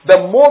 The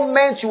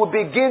moment you will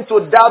begin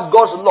to doubt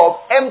God's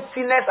love,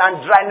 emptiness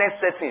and dryness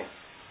set in.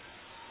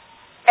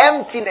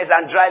 Emptiness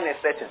and dryness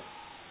set in.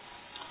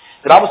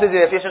 The Bible says in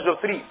Ephesians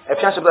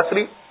chapter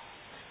 3,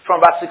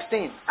 from verse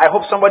 16. I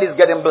hope somebody is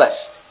getting blessed.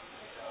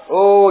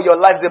 Oh, your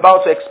life is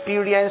about to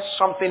experience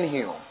something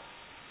new.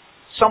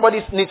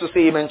 Somebody needs to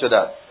say amen to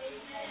that.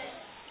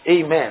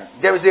 Amen.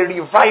 There is a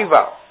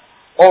revival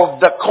of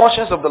the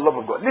conscience of the love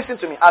of God. Listen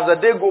to me. As the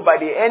day go by,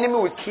 the enemy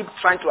will keep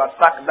trying to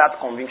attack that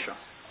conviction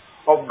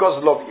of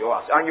God's love in your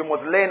heart. And you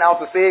must learn how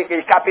to say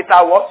a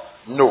capital what?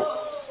 No.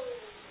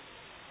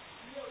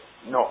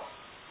 No.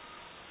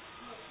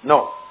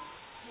 No.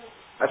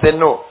 I said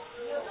no.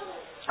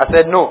 I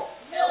said no.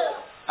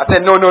 I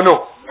said no, no,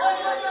 no.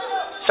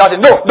 Shout it,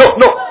 no, no,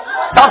 no.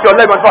 Stamp your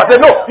leg on fire. I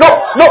said no, no,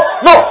 no,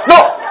 no, no.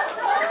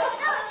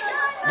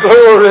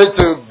 Glory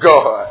to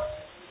God.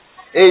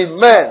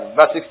 Amen.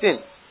 Verse 16.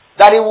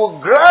 That he will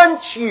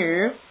grant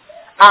you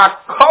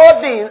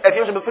according,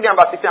 Ephesians 3 and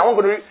verse 16. I'm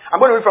going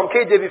to read from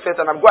KJV first,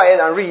 and I'm going ahead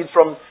and read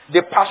from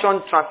the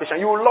Passion Translation.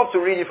 You will love to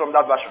read it from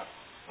that version.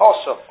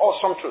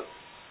 Awesome truth.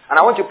 And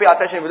I want you to pay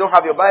attention if you don't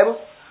have your Bible,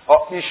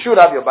 or you should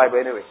have your Bible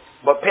anyway.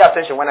 But pay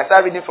attention. When I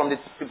start reading from the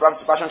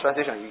Passion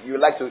Translation, you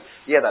like to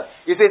hear that.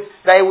 It says,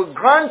 that he will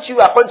grant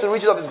you, according to the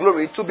riches of his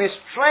glory, to be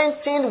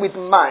strengthened with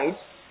might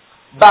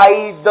by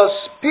the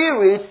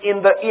Spirit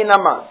in the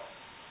inner man,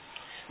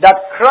 that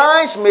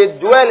Christ may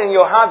dwell in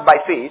your heart by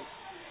faith,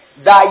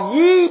 that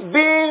ye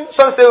being,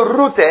 some say,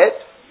 rooted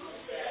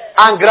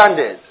and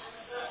grounded.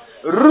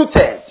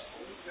 Rooted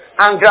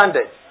and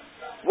grounded.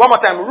 One more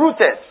time,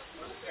 rooted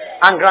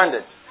and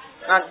grounded.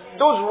 Now,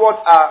 those words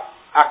are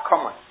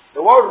common.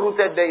 The word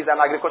rooted there is an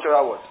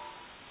agricultural word.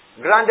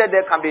 Grounded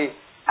there can be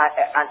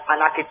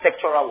an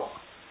architectural word.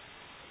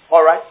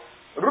 Alright?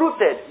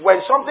 Rooted,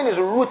 when something is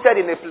rooted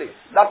in a place,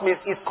 that means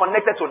it's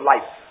connected to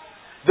life.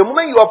 The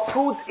moment you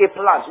uproot a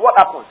plant, what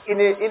happens? In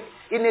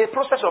a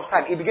process of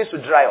time, it begins to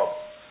dry up.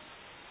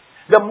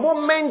 The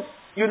moment,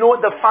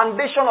 the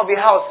foundation of a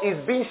house is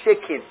being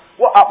shaken,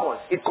 what happens?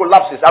 It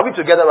collapses. Are we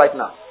together right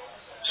now?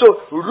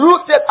 So,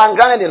 rooted and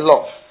grounded in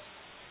love.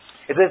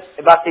 It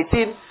says, verse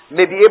 18,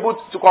 may be able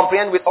to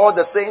comprehend with all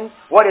the saints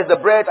what is the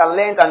breadth and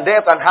length and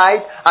depth and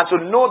height, and to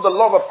know the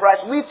love of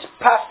Christ, which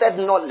passeth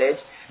knowledge,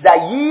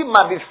 that ye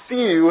might be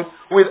filled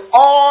with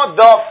all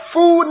the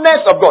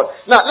fullness of God.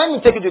 Now, let me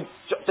take you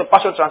to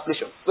Passion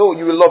Translation. So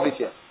you will love it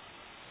here.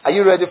 Are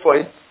you ready for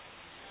it?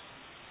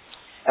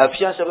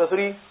 Ephesians chapter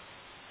 3.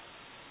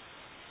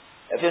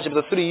 Ephesians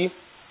chapter 3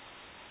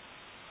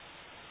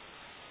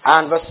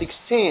 and verse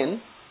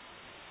 16.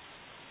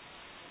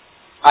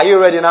 Are you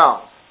ready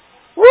now?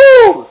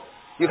 Woo!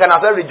 You can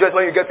as well rejoice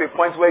when you get to a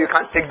point where you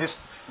can't take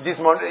this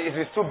month. It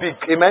is too big.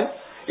 Amen?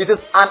 It is,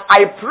 and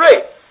I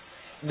pray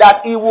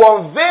that He will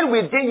unveil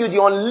within you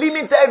the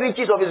unlimited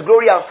riches of His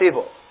glory and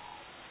favor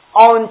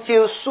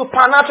until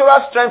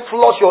supernatural strength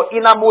floods your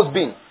innermost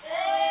being.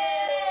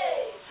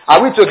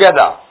 Are we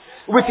together?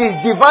 With His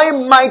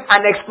divine might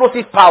and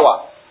explosive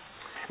power.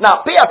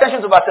 Now, pay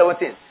attention to verse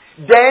 17.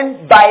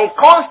 Then, by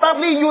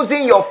constantly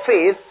using your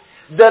faith,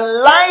 the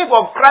life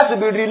of Christ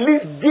will be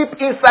released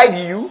deep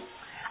inside you,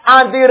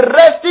 and the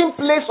resting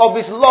place of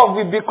His love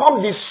will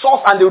become the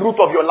source and the root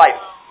of your life.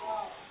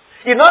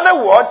 In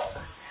other words,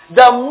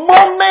 the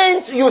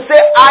moment you say,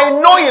 I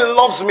know He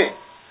loves me,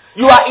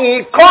 you are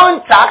in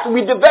contact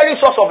with the very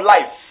source of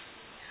life.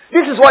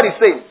 This is what He's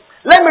saying.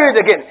 Let me read it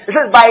again. It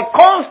says, by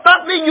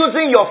constantly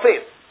using your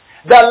faith,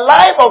 the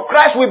life of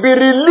Christ will be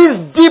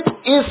released deep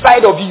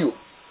inside of you.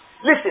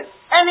 Listen,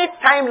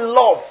 anytime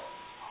love,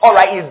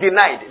 alright, is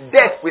denied,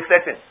 death will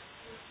set in.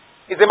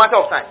 It's a matter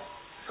of time.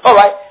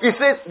 Alright, he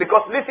says,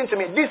 because listen to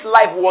me, this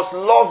life was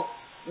love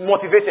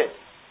motivated.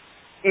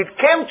 It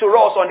came to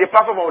us on the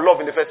platform of love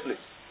in the first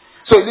place.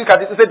 So look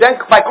at it. It says, then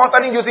by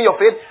constantly using your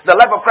faith, the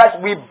life of Christ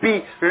will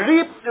be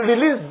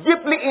released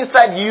deeply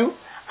inside you,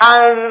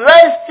 and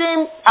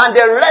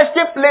the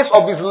resting place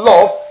of His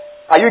love,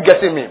 are you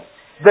getting me?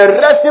 The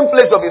resting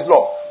place of His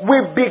love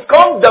will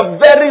become the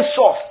very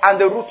source and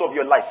the root of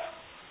your life.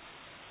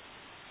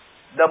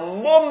 The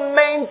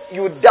moment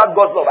you doubt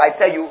God's love, I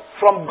tell you,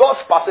 from God's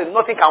perspective,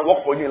 nothing can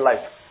work for you in life.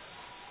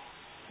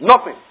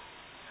 Nothing.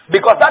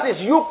 Because that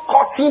is you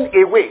cutting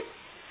away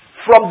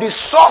from the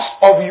source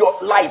of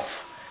your life.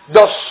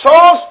 The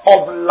source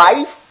of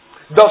life,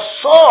 the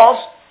source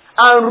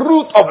and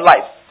root of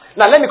life.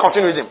 Now let me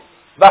continue with him.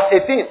 Verse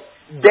 18.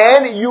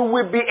 Then you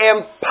will be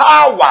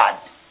empowered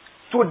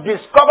to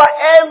discover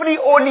every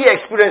holy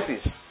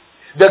experiences.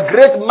 The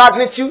great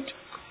magnitude.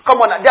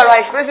 Come on, there are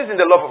experiences in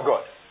the love of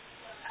God.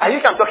 I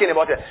think I'm talking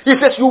about it. He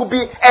says you will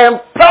be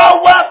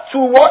empowered to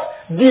what?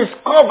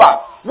 Discover.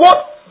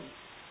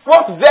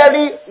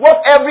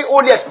 Every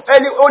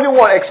holy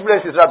one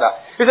experiences rather.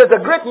 He says the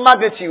great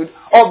magnitude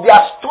of the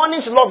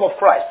astonishing love of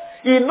Christ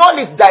in all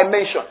its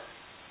dimension.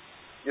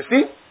 You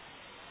see?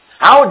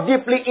 How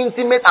deeply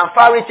intimate and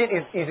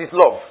far-reaching is His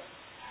love.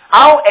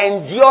 How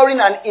enduring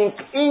and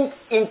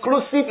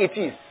inclusive it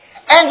is.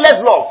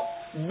 Endless love.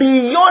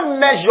 Beyond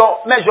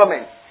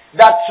measurement.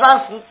 That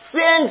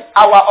transcends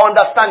our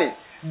understanding.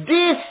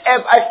 This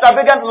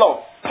extravagant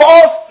love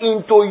pours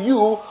into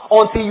you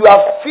until you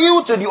are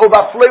filled to the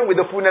overflowing with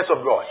the fullness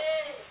of God.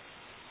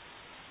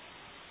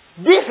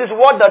 This is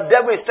what the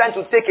devil is trying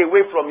to take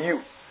away from you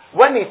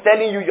when he's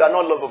telling you you are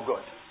not love of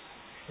God.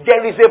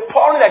 There is a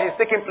pouring that is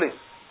taking place.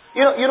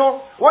 You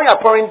know, when you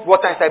are pouring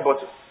water inside a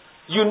bottle,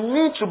 you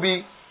need to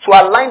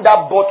align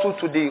that bottle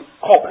to the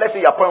cup. Let's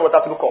say you are pouring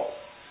water to the cup.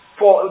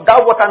 For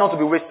that water not to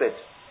be wasted.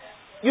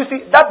 You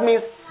see, that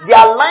means the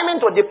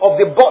alignment of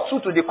the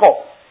bottle to the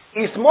cup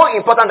is more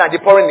important than the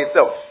pouring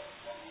itself.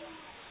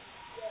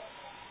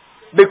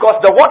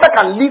 Because the water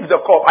can leave the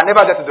cup and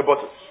never get to the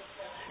bottle.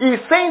 He is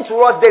saying to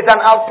us there's an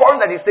outpouring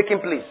that is taking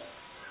place.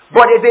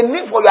 But there's a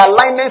need for your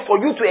alignment for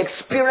you to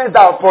experience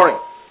that outpouring.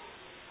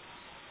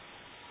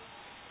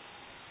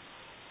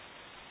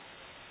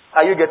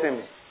 Are you getting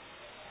me?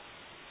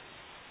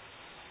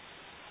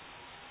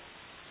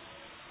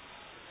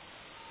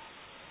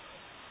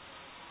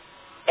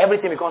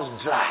 Everything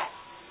becomes dry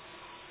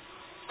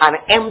and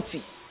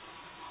empty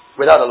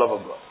without the love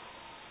of God.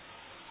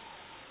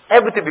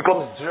 Everything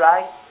becomes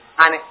dry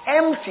and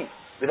empty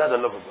without the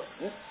love of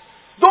God.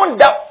 Don't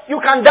doubt.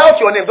 You can doubt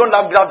your name. Don't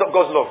doubt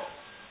God's love.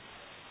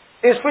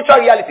 In spiritual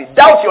reality,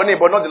 doubt your name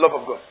but not the love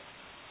of God.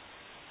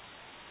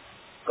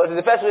 Because in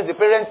the first place,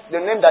 the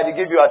name that they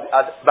give you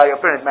by your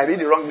parents might be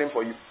the wrong name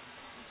for you.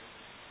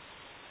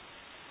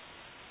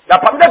 They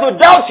are permitted to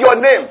doubt your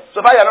name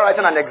so far you are not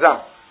writing an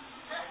exam.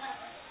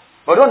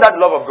 But don't doubt the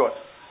love of God.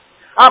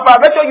 And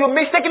peradventure you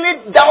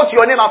mistakenly doubt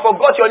your name and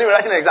forgot your name in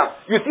writing an exam.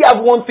 You still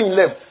have one thing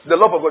left, the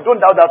love of God. Don't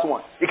doubt that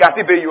one. It can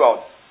still bail you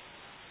out.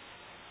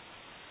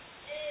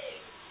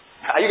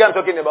 Are you guys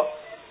talking about?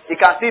 It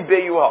can still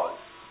bail you out.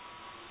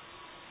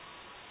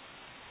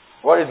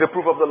 What is the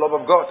proof of the love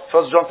of God?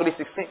 1 John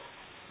 3:16.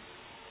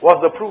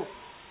 What's the proof?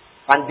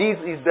 And this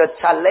is the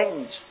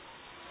challenge.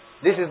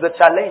 This is the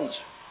challenge.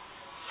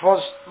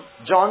 1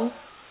 John.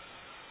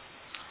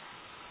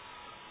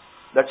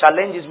 The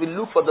challenge is we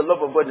look for the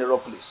love of God in the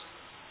wrong place.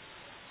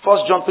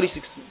 1 John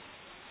 3:16.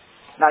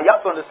 Now you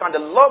have to understand the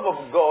love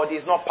of God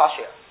is not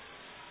partial.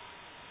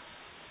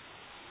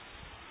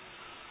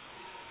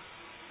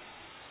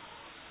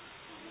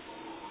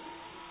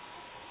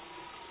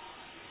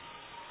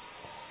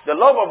 The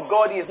love of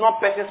God is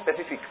not person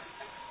specific.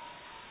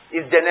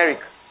 It's generic.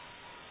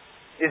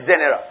 It's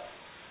general.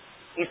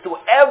 It's to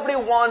every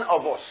one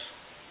of us.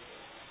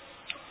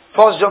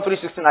 1 John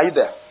 3:16, are you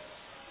there?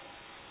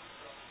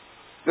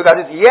 Look at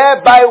it.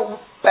 Hereby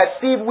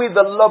perceive we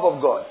the love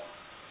of God.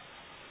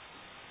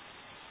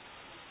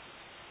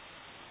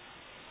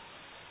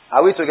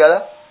 Are we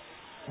together?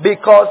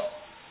 Because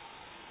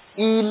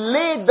He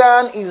laid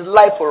down His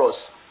life for us.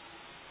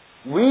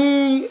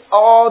 We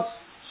ought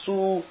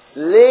to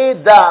lay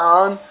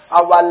down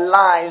our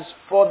lives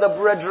for the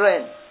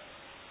brethren.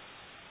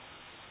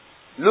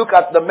 Look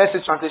at the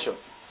Message translation.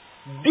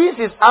 This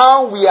is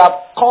how we have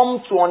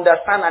come to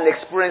understand and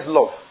experience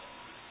love.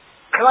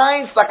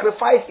 Christ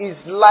sacrificed His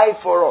life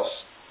for us.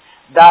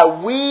 That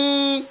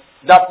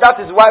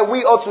is why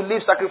we ought to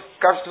live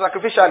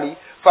sacrificially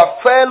for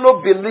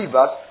fellow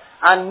believers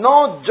and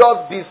not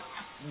just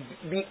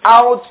be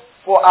out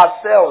for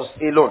ourselves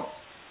alone.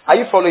 Are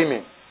you following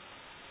me?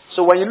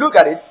 So when you look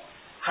at it,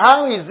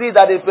 how is it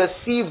that they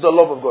perceive the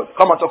love of God?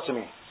 Come and talk to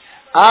me.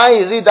 How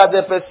is it that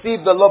they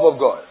perceive the love of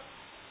God?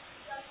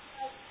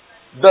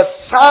 The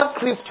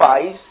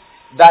sacrifice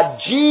that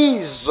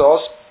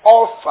Jesus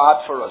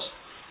offered for us.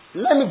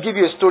 Let me give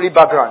you a story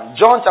background.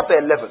 John chapter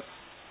 11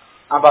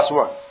 and verse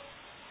 1.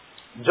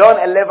 John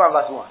 11 and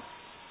verse 1.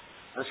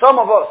 And some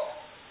of us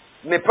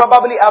may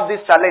probably have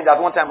this challenge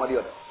at one time or the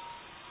other.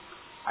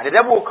 And the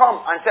devil will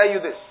come and tell you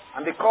this.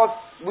 And because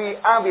we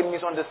have a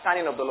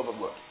misunderstanding of the love of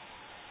God.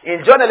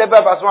 In John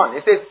 11 verse 1,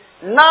 it says,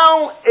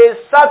 now a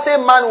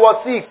certain man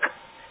was sick,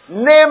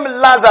 named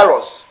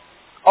Lazarus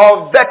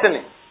of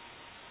Bethany.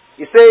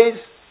 He says,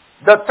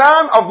 the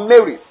town of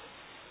Mary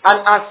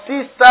and her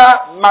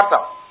sister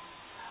Martha.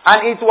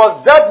 And it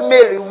was that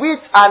Mary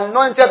which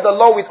anointed the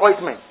Lord with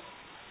ointment,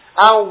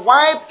 and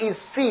wiped his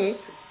feet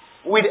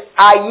with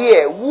her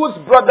hair, whose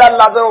brother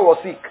Lazarus was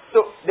sick.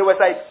 So they were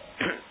like,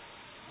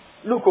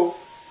 look,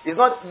 it's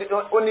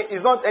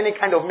not any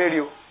kind of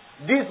Mary.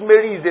 This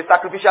Mary is the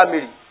sacrificial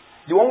Mary.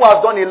 The one who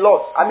has done a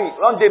lot. I mean,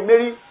 one day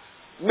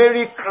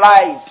Mary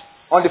cried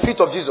on the feet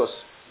of Jesus,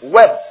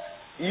 wept,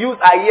 used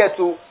her hair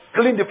to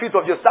clean the feet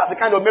of Jesus. That's the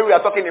kind of Mary we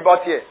are talking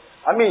about here.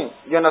 I mean,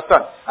 you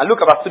understand? And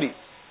look at verse 3.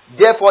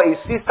 Therefore his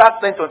sister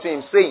sent unto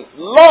him, saying,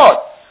 Lord,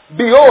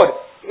 behold,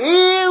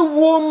 he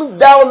whom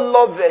thou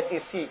lovest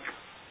is sick.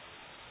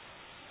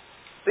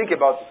 Think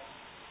about it.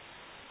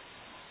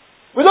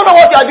 We don't know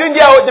what you are doing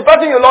there. The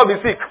person you love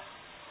is sick.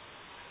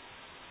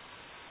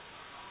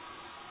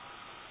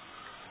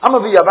 How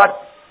many of you have had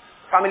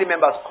family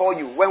members call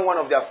you when one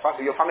of your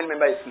family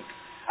members is sick?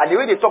 And the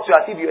way they talk to you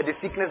as if you are the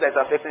sickness that is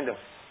affecting them.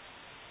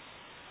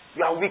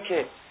 You are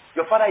wicked.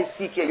 Your father is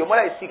sick here. Your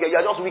mother is sick here. You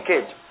are just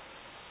wicked.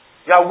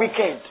 You are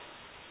wicked.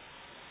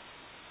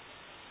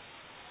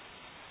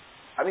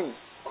 I mean,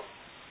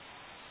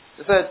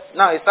 he said,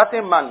 now a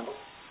certain man,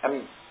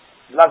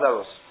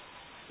 Lazarus,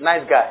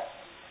 nice guy,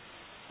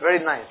 very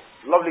nice,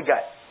 lovely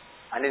guy.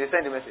 And they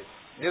send the message.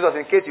 Jesus,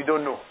 in case you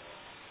don't know.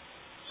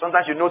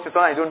 Sometimes you know things,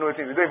 sometimes you don't know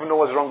things. You don't even know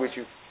what's wrong with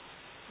you.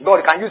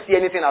 God, can you see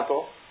anything at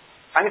all?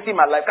 Can you see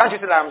my life? Can't you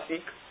see that I'm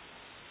sick?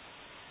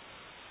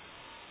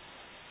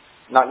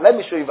 Now, let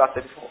me show you verse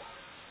 34.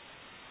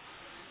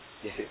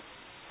 You see.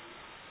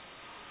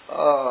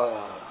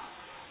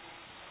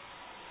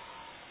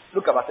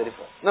 Look at verse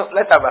 34. No,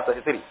 let's have verse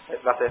 33.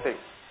 Verse 33.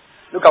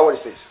 Look at what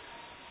it says.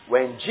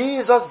 When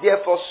Jesus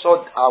therefore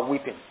saw her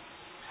weeping,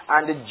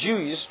 and the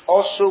Jews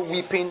also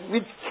weeping,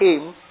 which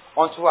came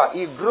unto her,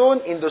 he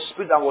groaned in the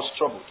spirit and was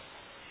troubled,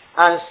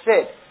 and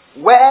said,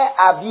 where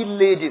have ye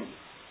laid him?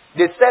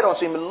 They said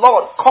unto him,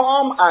 Lord,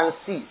 come and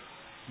see.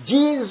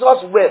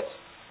 Jesus wept.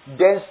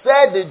 Then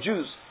said the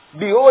Jews,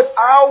 behold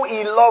how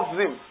he loves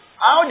him.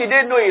 How did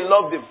they know he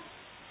loved him?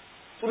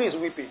 Through his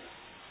weeping.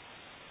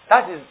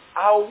 That is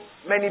how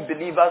many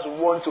believers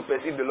want to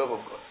perceive the love of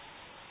God.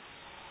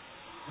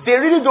 They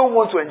really don't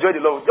want to enjoy the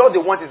love. All they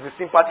want is the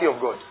sympathy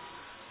of God.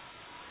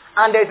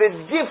 And there's a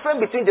difference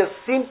between the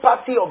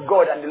sympathy of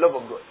God and the love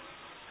of God.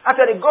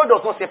 Actually, God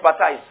does not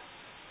sympathize.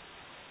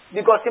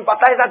 Because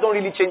sympathizers don't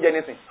really change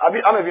anything. How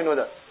many of you know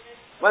that?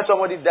 When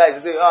somebody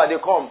dies, they say, they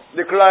come,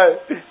 they cry,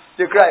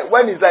 they cry.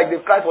 When it's like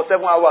they've cried for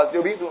 7 hours,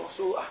 they'll be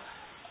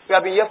we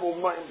have been here for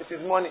money, this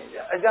is money.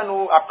 I don't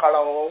know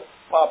akara or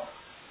pap.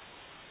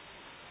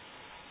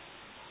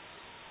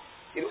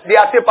 They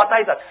are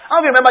sympathizers. How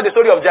do you remember the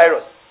story of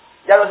Jairus?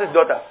 Jairus'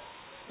 daughter.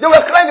 They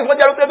were crying before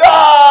Jairus said,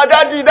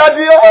 daddy,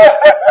 daddy.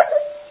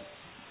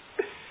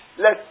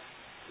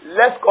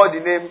 Let's call the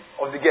name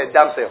of the girl,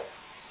 Damsel.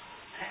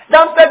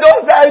 Damsel,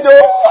 don't die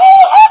though.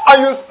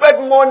 And you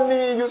spend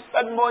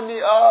money,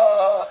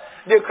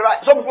 They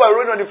cry. Some people are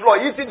rolling on the floor,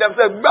 eating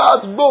themselves,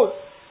 both.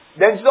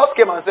 Then Jesus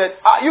came and said,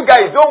 you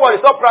guys, don't worry,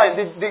 stop crying.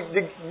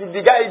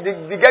 The guy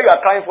you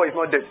are crying for is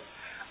not dead.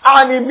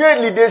 And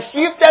immediately they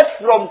shifted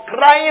from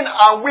crying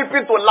and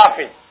weeping to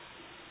laughing.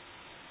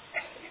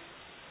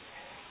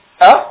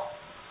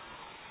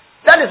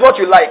 That is what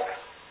you like.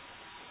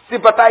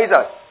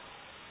 Sympathizers.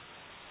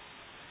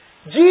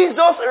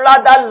 Jesus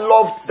rather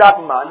loved that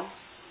man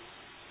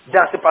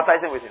than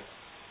sympathizing with him.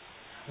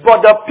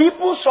 But the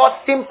people saw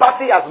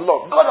sympathy as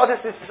love. God also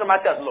sees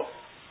sympathy as love.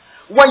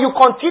 When you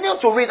continue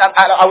to read, and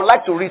I would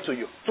like to read to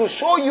you, to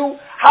show you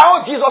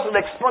how Jesus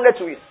responded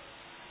to it.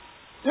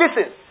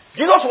 Listen,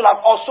 Jesus would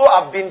have also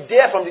have been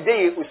there from the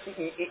day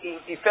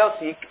he fell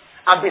sick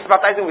and be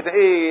sympathizing with him.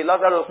 Hey,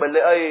 Lazarus,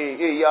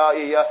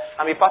 yeah.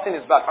 And be patting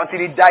his back until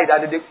he died.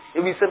 And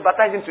they will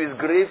sympathize him to his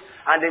grave,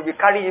 and they will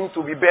carry him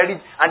to be buried,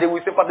 and they will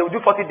do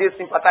 40 days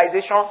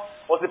sympathization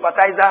or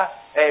sympathizer,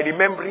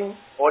 remembrance,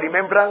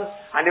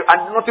 and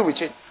nothing will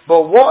change.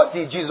 But what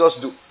did Jesus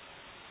do?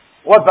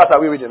 What verse are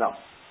we reading now?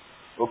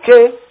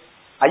 Okay?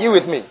 Are you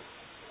with me?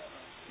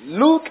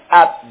 Look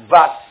at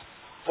verse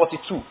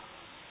 42.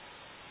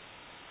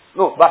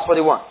 No, verse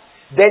 41.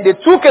 Then they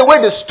took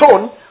away the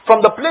stone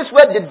from the place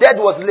where the dead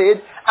was laid,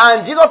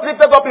 and Jesus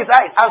lifted up his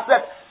eyes and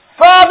said,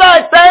 Father,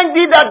 I thank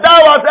thee that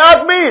thou hast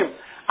heard me,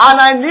 and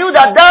I knew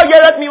that thou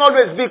hearest me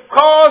always,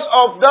 because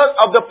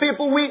of the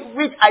people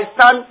which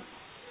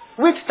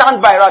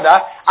stand by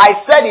rather,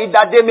 I said it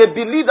that they may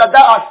believe that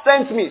thou hast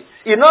sent me.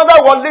 In other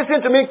words,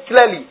 listen to me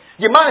clearly.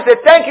 The man said,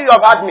 thank you, you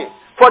have heard me.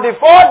 For the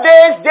 4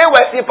 days they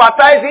were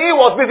sympathizing, he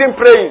was busy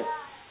praying.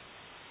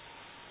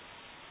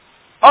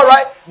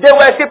 Alright, they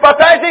were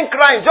sympathizing,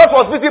 crying, just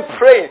was busy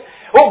praying.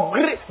 Oh,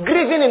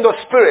 grieving in the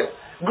spirit,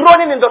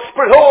 groaning in the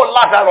spirit. Oh,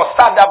 Lazarus,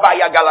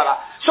 Sadabaya Galara.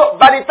 So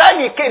by the time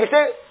he came, he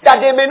said,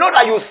 that they may know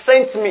that you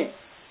sent me.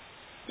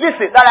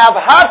 Listen, that I have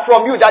heard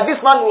from you that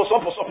this man was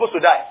supposed to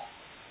die.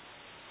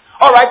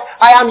 Alright,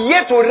 I am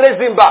here to raise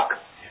him back.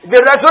 The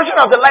resurrection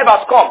of the life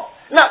has come.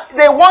 Now,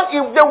 they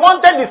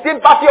wanted the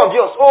sympathy of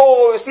Jesus.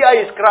 Oh, you see how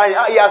he's crying.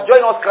 He has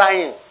joined us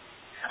crying.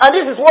 And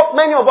this is what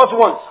many of us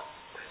want.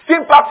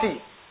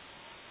 Sympathy.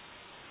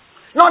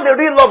 Not the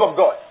real love of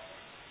God.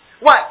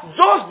 Why?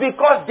 Just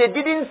because they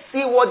didn't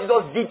see what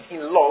Jesus did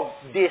in love,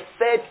 they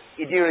said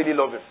he didn't really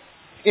love him.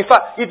 In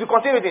fact, if you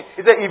continue with it,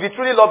 he said if you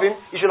truly love him,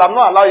 you should have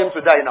not allowed him to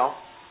die now.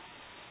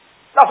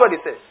 That's what they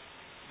said.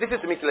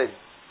 Listen to me clearly.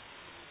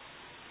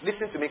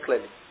 Listen to me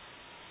clearly.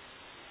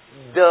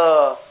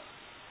 The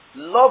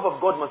love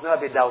of God must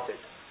never be doubted.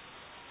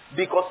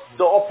 Because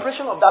the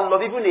operation of that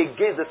love, even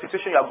against the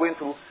situation you are going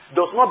through,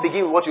 does not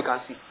begin with what you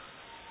can see.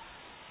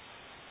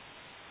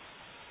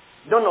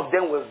 None of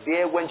them was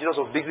there when Jesus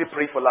was busy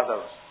praying for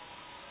Lazarus.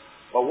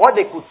 But what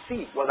they could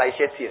see was that he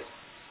shed tears.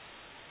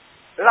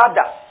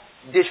 Rather,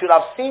 they should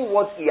have seen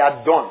what he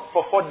had done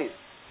for 4 days.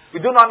 We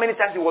don't know how many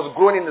times he was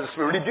groaning in the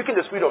spirit, rebuking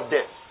the spirit of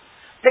death,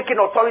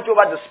 taking authority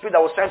over the spirit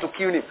that was trying to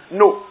kill him.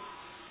 No.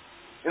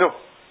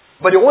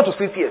 But they want to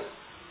see tears.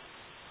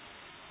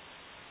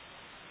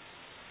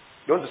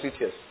 They want to see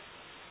tears.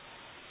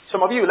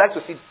 Some of you like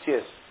to see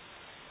tears,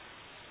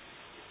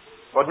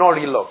 but not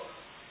real love.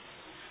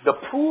 The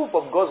proof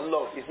of God's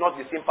love is not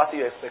the sympathy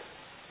you expect.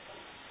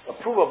 The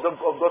proof of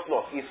God's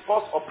love is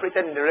first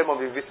operated in the realm of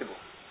the invisible.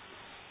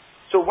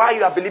 So while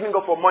you are believing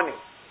God for money,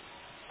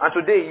 and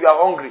today you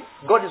are hungry,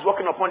 God is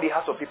working upon the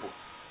hearts of people.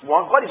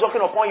 God is working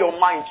upon your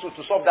mind too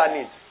to solve that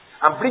need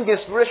and bring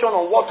inspiration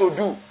on what to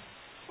do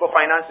for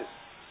finances.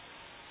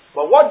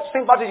 But what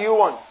sympathy do you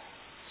want?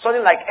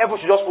 Something like heaven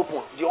should just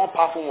open, the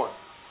all-powerful one.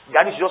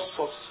 God is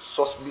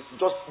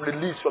just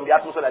released from the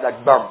atmosphere like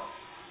that, bam.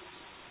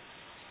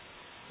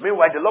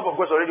 Meanwhile, the love of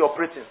God is already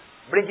operating,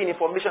 bringing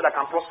information that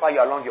can prosper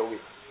you along your way,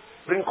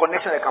 bringing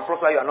connection that can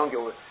prosper you along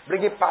your way,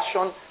 bringing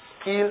passion,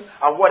 skill,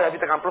 and whatever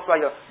that can prosper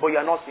you, but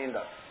you are not seeing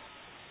that.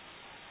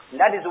 And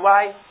that is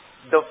why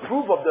the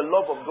proof of the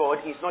love of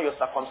God is not your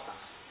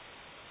circumstance.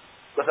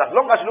 Because as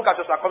long as you look at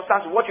your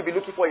circumstance, what you'll be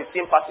looking for is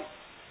sympathy.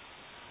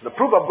 The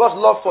proof of God's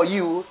love for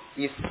you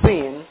is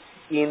seen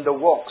in the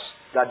works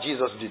that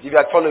Jesus did. If you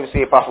are following,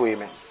 say a powerful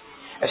amen.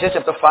 Ephesians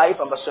chapter 5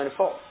 and verse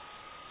 24.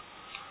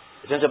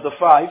 Ephesians chapter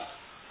 5.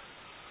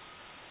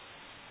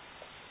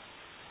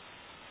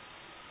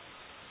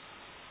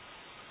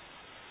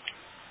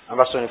 And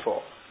verse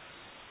 24.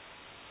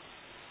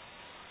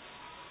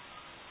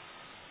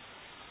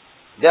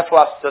 Therefore,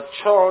 as the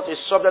church is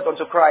subject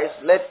unto Christ,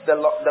 let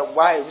the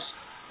wives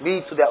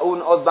be to their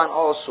own husband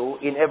also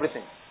in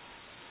everything.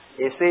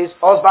 It says,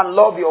 husband,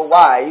 love your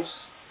wives,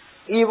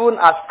 even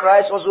as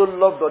Christ also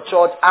loved the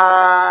church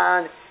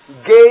and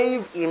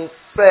gave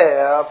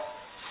himself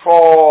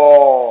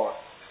for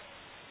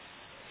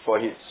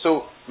it.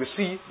 So, we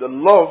see the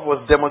love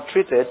was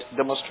demonstrated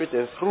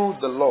through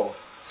the love,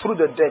 through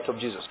the death of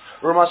Jesus.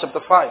 Romans chapter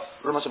 5.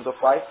 Romans chapter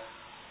 5.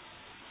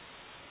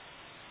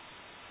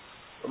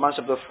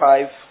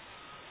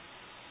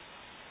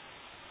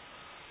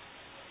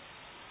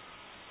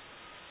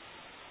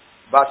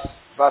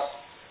 Verse.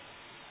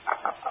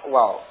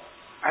 Wow.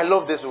 I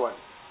love this one.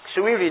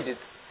 Should we read it?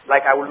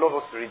 Like I would love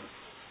us to read it.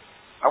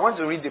 I want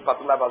to read the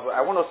particular verse, but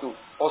I want us to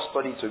all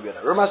study it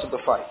together. Romans chapter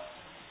 5.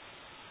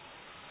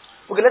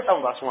 Okay, let's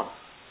start with verse 1.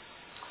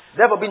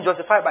 Therefore, being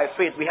justified by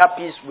faith, we have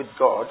peace with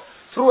God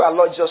through our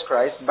Lord Jesus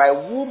Christ, by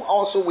whom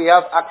also we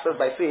have access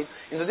by faith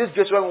into this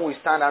grace wherein we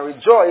stand and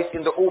rejoice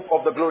in the hope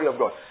of the glory of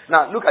God.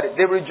 Now, look at it.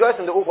 They rejoice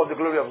in the hope of the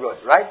glory of God,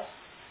 right?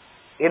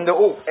 In the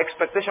hope,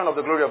 expectation of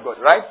the glory of God,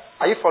 right?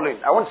 Are you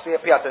following? I want to say,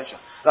 pay attention.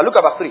 Now, look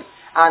at verse 3.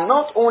 And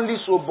not only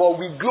so, but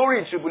we glory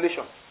in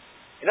tribulation.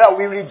 You know,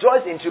 we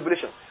rejoice in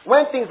tribulation.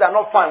 When things are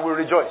not fine, we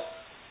rejoice.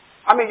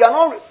 I mean, you are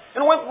not. You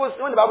know,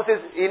 when the Bible says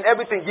in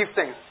everything give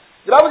thanks,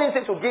 the Bible didn't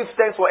say to give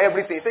thanks for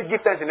everything. It said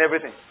give thanks in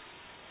everything.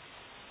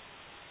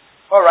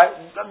 All right.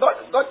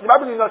 The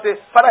Bible did not say,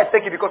 Father, I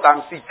thank you because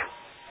I'm sick.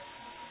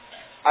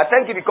 I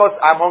thank you because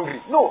I'm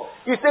hungry. No.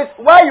 It says,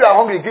 while you are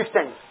hungry, give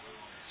thanks.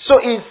 So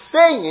he's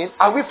saying,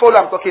 and we follow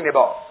what I'm talking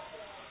about.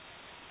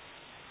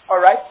 All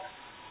right.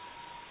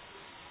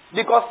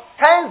 Because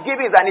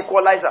thanksgiving is an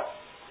equalizer.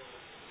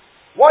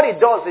 What it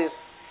does is,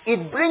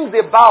 it brings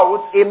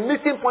about a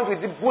meeting point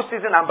with the good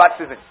season and bad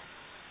season.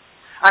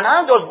 And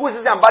how does good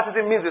season and bad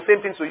season means the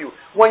same thing to you?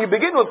 When you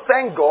begin to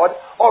thank God,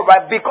 all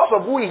right, because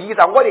of who He is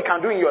and what He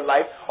can do in your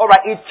life, all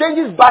right, it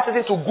changes bad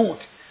season to good.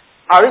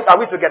 Are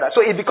we together?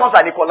 So it becomes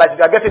an equalizer.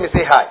 You are getting me?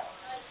 Say hi.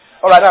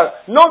 All right, now,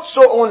 not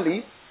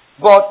only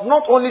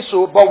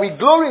so, but we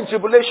glory in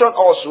tribulation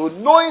also,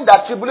 knowing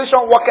that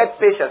tribulation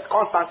worketh patience,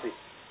 constancy.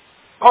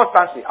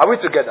 Constancy. Are we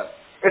together?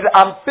 It's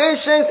and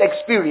patience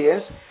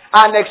experience,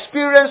 and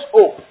experience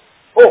hope.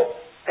 Hope.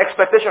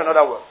 Expectation, in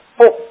other words.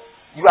 Hope.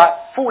 You are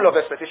full of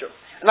expectation.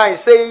 Now he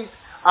says,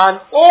 and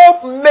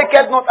hope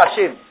maketh not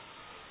ashamed.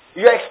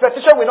 Your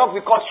expectation will not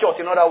be cut short,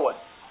 in other words.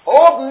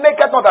 Hope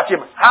maketh not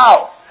ashamed.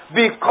 How?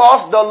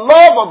 Because the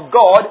love of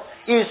God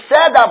is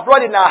shed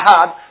abroad in our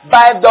heart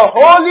by the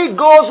Holy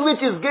Ghost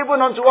which is given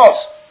unto us.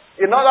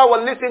 In other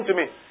words, listen to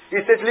me. He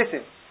says,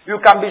 listen, you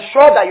can be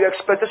sure that your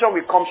expectation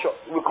will come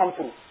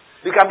through.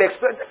 You can be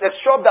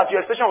sure that your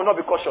expectation will not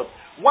be cut short.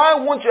 Why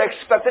won't your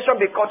expectation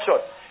be cut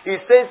short? He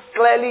says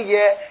clearly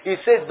here, he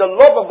says the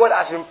love of God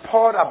has been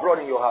poured abroad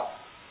in your heart.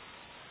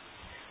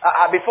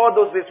 Before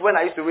those days, when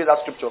I used to read that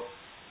scripture,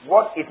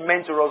 what it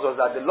meant to us was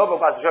that the love of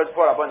God has been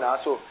poured abroad in our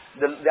heart. So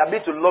the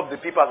ability to love the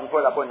people has been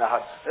poured abroad in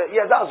our heart.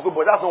 Yes, that's good,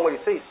 but that's not what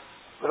it says.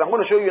 Because I'm going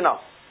to show you now.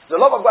 The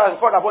love of God has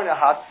been poured abroad in your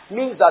heart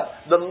means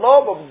that the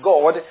love of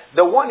God,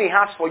 the one He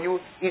has for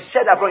you, is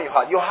shed abroad in your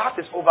heart. Your heart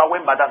is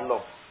overwhelmed by that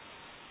love.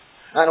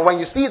 And when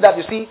you see that,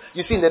 you see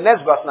in the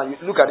next verse now, you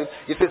look at it,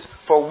 it says,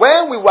 for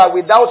when we were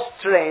without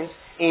strength,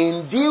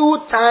 in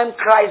due time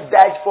Christ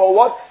died for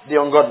what?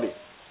 The ungodly.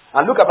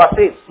 And look at verse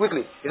 8,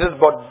 quickly. It says,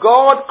 but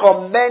God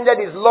commended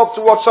His love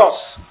towards us,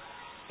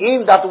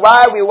 in that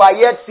while we were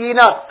yet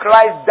sinners,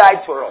 Christ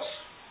died for us.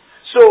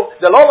 So,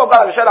 the love of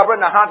God has shed abroad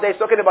in our heart, there is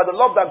talking about the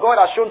love that God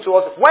has shown to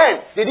us.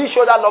 When did He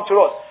show that love to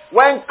us?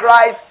 When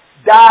Christ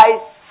died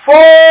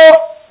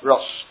for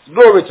us.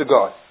 Glory to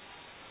God.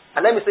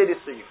 And let me say this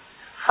to you.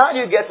 How do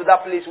you get to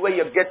that place where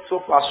you get so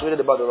persuaded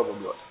about the love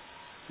of God?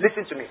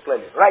 Listen to me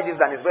clearly. Write this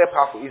down. It's very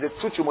powerful. It's a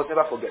truth you must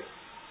never forget.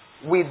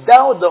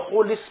 Without the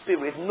Holy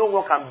Spirit, no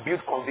one can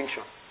build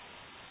conviction.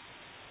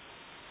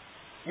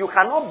 You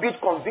cannot build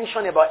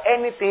conviction about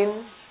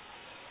anything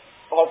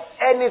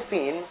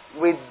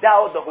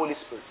without the Holy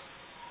Spirit.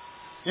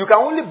 You can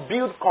only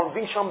build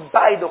conviction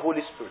by the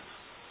Holy Spirit.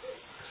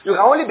 You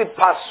can only be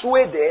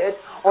persuaded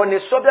on a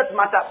subject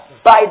matter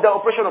by the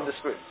operation of the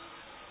Spirit.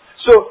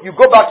 So, you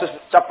go back to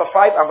chapter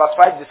 5 and verse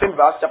 5, the same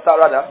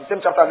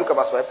chapter, look at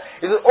verse 5.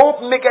 It says,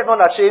 hope maketh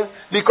not ashamed,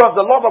 because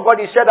the love of God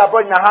is shed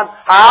abroad in our heart.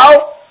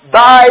 How?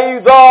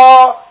 By the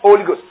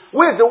Holy Ghost.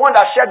 Who is the one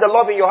that shed the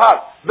love in your heart?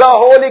 The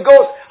Holy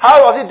Ghost.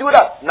 How does He do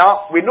that?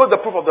 Now, we know the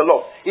proof of the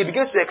love. It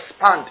begins to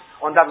expand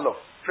on that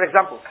love. For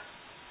example,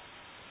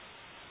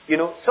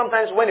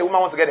 sometimes when a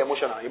woman wants to get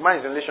emotional, a man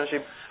is in a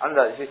relationship, and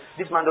they say,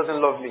 this man doesn't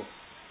love me.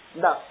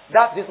 Now,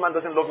 that this man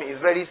doesn't love me is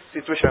very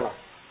situational.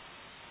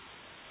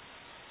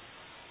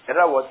 In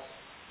other words,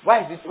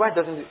 why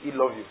doesn't he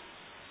love you?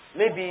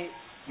 Maybe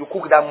you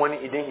cook that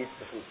morning, he didn't eat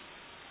the food.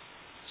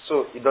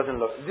 So he doesn't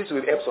love you. This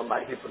will help some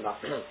married people now.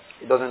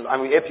 It doesn't,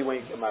 and will help you when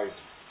you get married.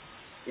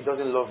 He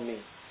doesn't love me.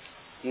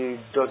 He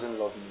doesn't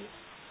love me.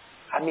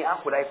 I mean,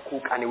 how could I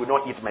cook and he will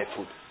not eat my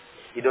food?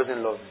 He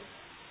doesn't love me.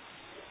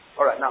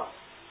 Alright, now,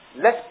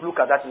 let's look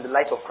at that in the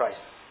light of Christ.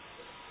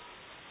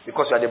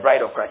 Because you are the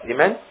bride of Christ.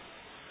 Amen?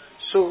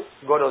 So,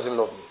 God doesn't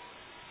love me.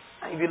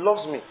 And if He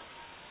loves me,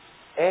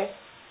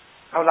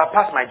 I will have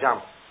passed my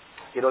jam.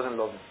 He doesn't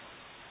love me.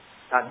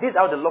 Now, this is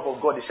how the love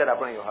of God is shed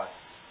abroad in your heart.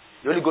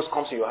 The Holy Ghost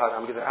comes in your heart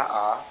and goes,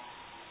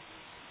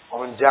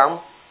 on jam,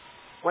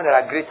 when there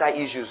are greater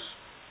issues,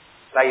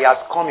 that He has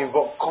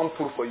come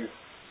through for you.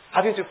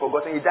 Haven't you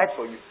forgotten? He died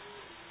for you.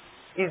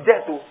 He's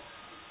dead too.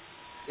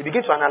 You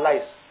begin to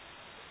analyze.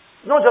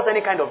 Not just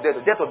any kind of death,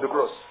 the death of the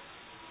cross.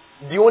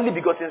 The only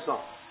begotten Son.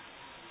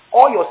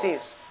 All your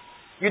sins.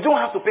 You don't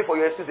have to pay for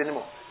your sins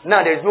anymore.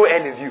 Now there is no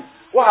end in view.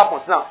 What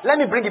happens now? Let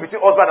me bring it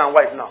between husband and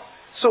wife now.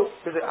 So,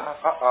 they say,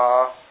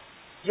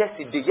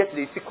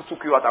 yesterday, he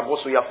took you out and bought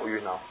soya for you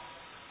now.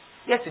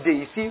 Yesterday,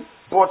 you see,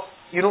 but,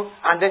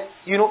 and then,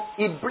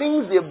 it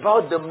brings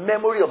about the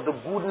memory of the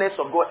goodness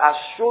of God as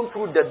shown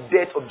through the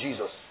death of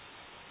Jesus.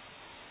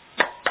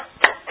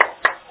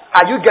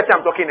 Are you getting what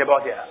I'm talking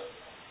about here?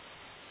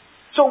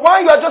 So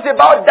while you are just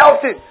about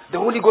doubting, the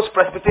Holy Ghost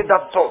precipitates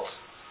that thought.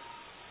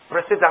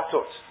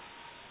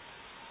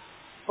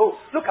 Oh,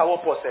 look at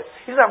what Paul says.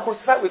 He says, I'm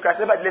crucified with Christ,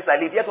 nevertheless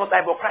I live. Yet not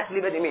I, but Christ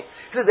liveth in me.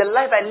 He says, the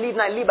life I live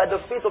now, I live by the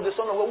faith of the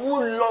Son of God,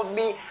 who loved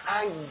me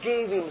and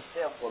gave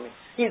Himself for me.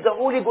 It's the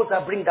Holy Ghost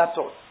that brings that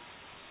thought.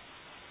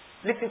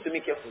 Listen to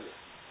me carefully.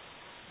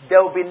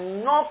 there will be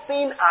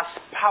nothing as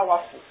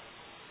powerful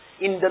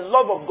in the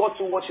love of God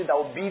towards you that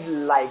will be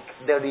like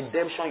the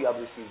redemption you have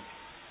received.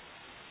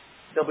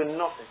 There will be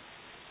nothing.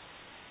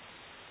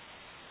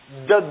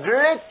 The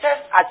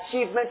greatest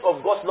achievement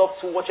of God's love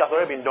towards you has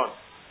already been done.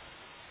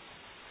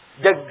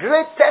 The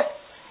greatest,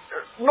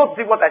 not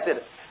what I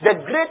said, the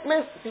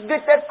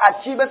greatest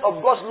achievement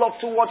of God's love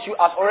towards you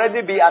has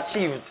already been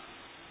achieved.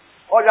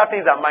 Other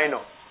things are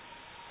minor.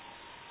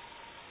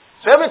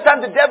 So every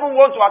time the devil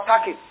wants to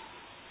attack it,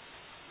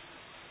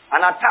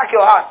 and attack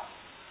your heart,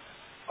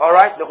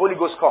 alright, the Holy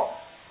Ghost comes.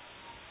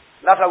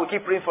 That's why we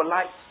keep praying for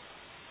life.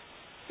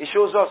 He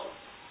shows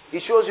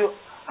you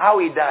how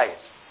he died,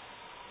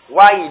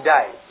 why he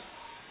died,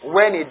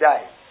 when he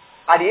died.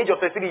 At the age of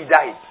 33, he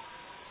died.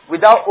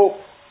 Without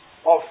hope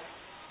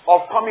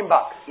of coming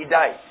back, he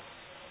died.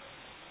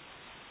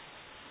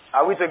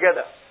 Are we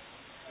together?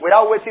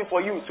 Without waiting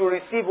for you to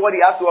receive what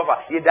he has to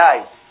offer, he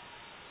died.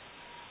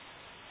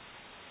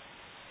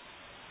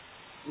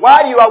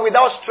 While you are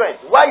without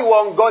strength, while you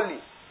are ungodly,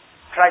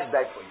 Christ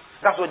died for you.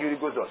 That's what the Holy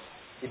Ghost does.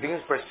 He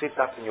begins to perceive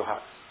that in your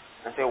heart.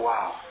 And say,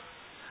 wow.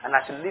 And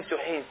as you lift your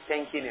hands,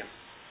 thanking him.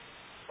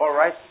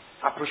 Alright?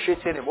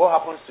 Appreciating him. What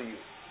happens to you?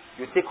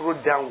 You take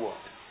root downward.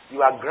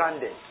 You are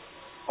grounded.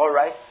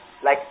 Alright?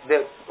 Like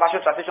the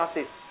Passion Translation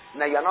says,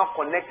 now you are now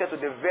connected to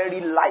the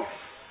very life.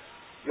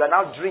 You are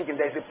now drinking.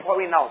 There is a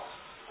pouring out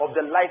of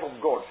the life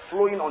of God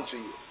flowing onto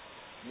you.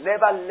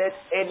 Never let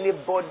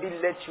anybody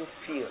let you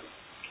feel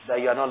that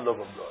you are not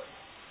loved of God.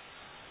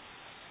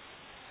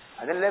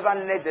 And then never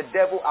let the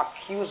devil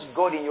accuse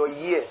God in your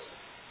ears,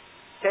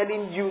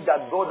 telling you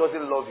that God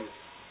doesn't love you.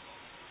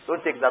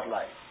 Don't take that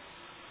lie.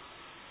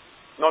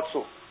 Not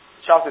so.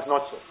 Shout it,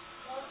 not so.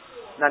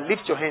 Now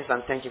lift your hands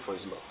and thank him for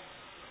his love.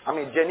 I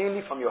mean,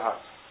 genuinely from your heart.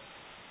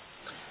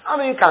 How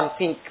many of you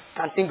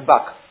can think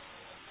back?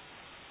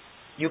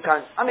 You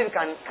can. How many of you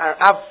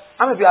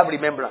how many of you have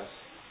remembrance?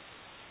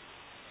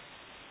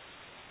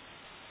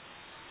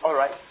 All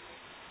right.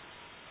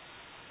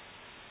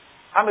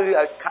 How many of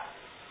you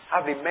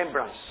have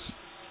remembrance?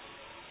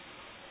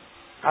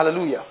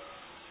 Hallelujah.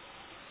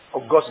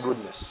 Of God's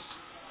goodness.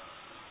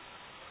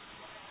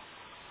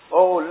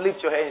 Oh,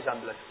 lift your hands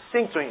and bless him.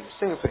 Sing to him.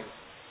 Sing to him.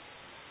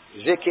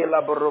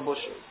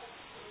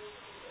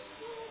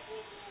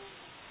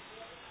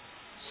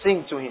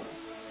 Sing to him.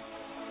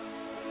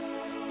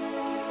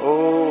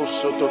 Oh,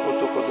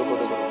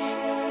 Sotokotokodogodogodosh.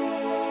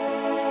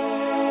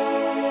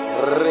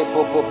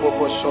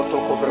 Repopopopo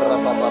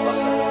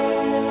Sotokobrabababasa.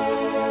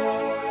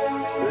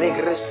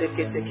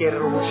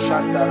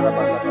 Legreseketekeroshanda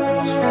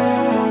rababababasa.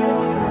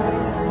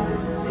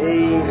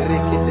 Hey,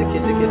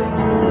 reketekete.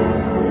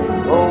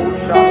 Oh,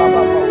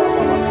 shabababababasa.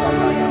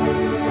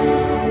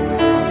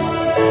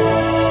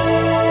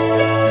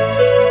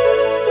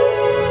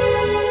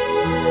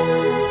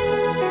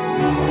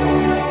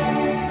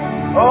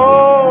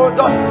 Oh,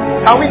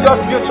 can we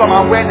just build some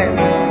awareness?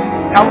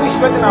 Can we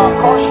strengthen our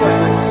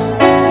consciousness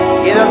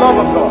in the love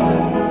of God?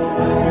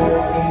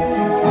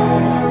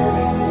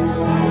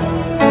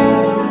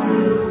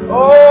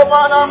 Oh,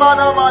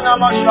 mana,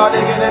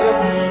 mashale.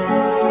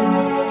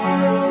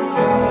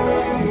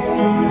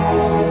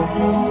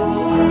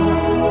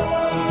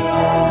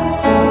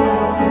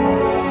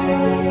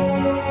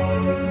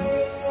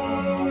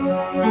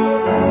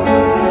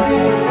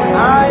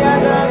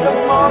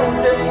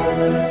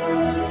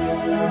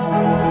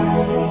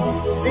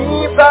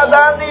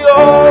 Than the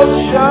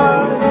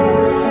ocean,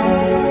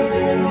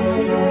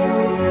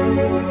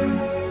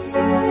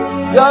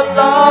 your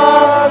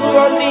love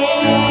for me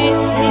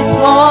is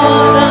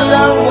more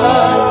than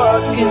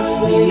words can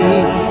see.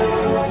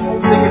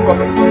 Sing it for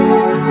me.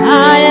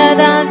 Higher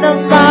than the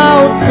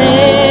mountain,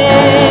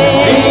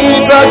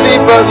 deeper,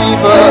 deeper,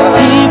 deeper,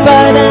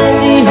 deeper than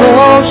the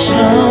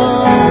ocean.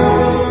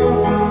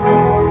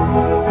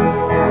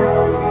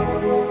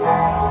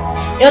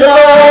 Your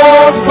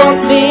love for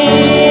me.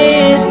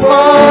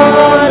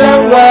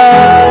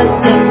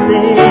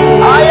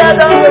 Higher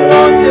than the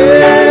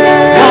mountain,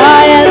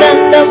 higher than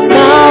the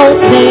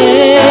mountain,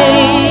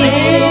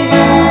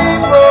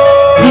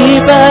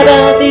 deeper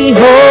than the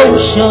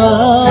ocean.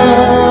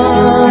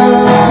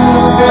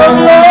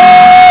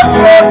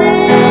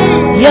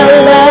 Your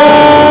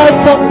love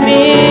for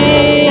me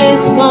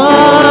is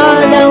more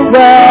than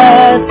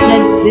words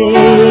can say.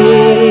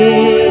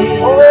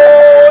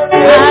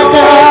 I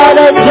got a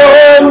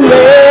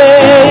glory,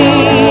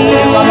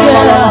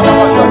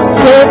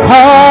 so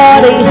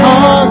party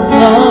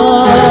hunger.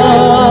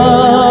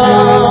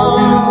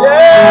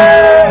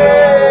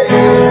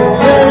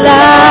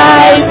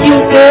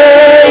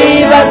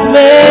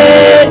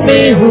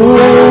 Who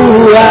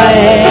I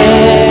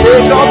am,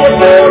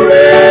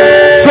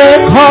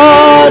 take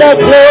all the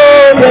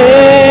glory,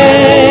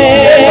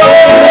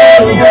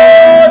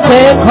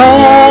 take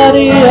all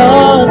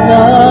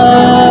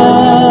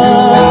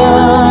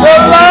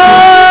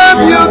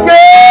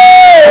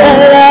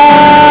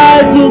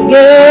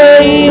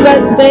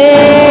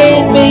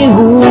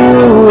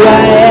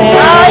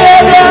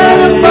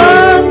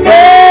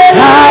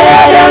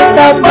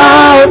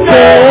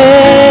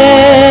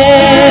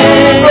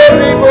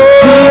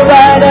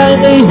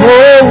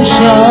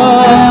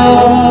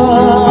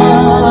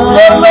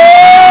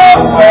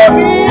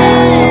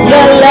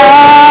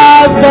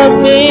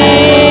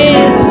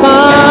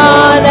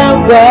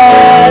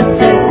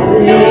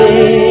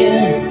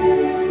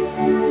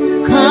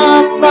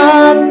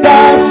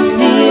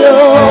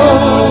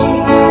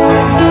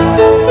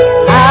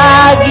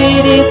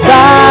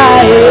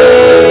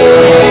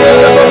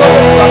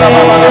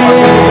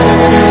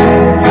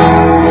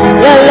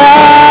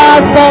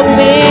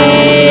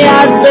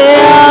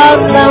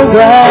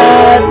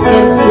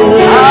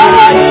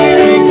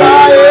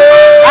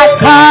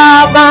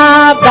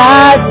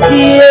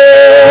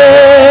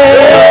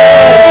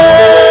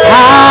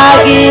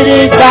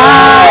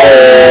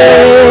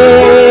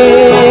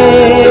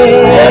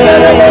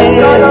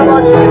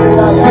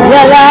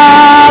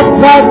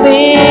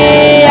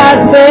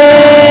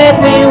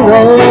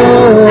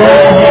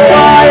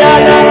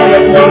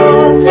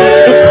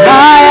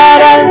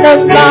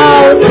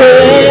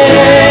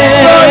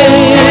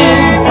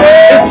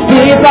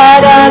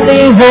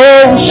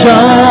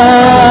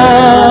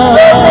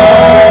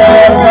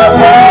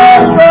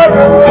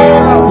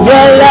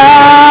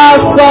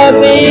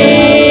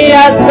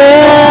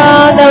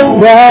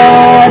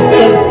words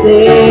can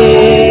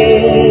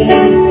say.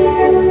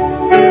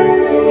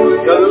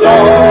 The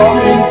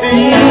Lord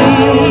indeed.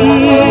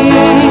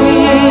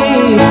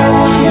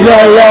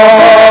 Your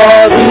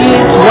love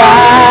is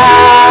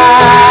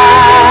wide.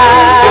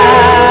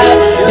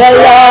 Your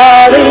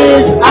love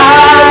is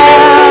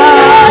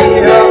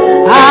higher,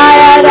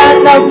 higher than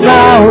the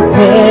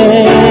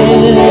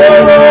mountain. Your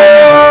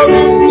love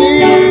is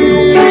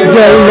deep.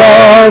 Your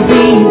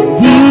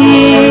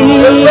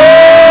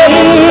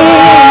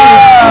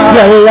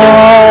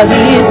love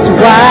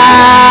is wide.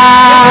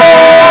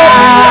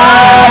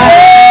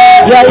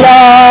 Your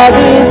love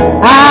is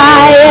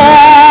higher,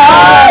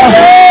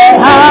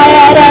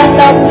 higher than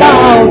the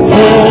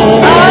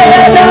mountain.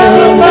 Higher than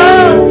the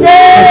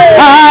mountain.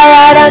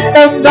 Higher than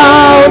the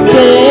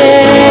mountain.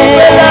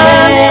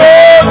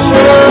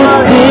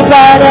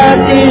 Deeper than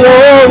the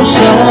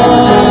ocean.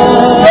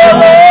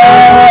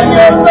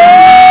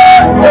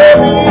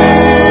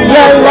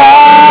 Your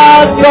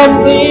love for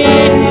me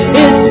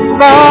is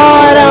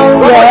more than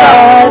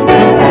words.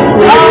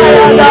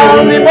 Higher than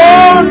the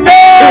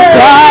mountain. It's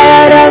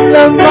higher than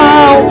the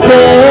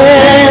mountain.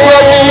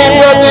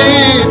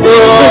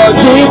 It's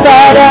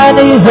deeper than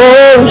the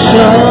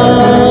ocean.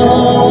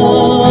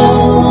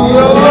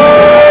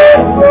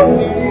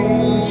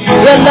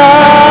 Your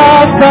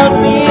love for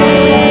me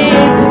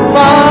is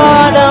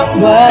more than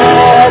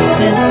words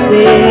can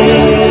say.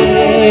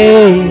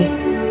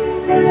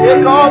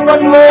 Take all the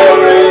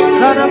glory.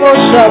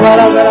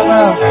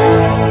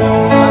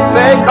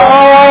 Take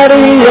all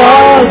the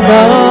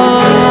honor.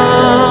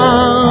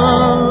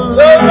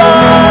 the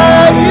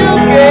life you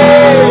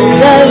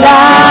gave. The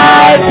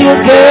life you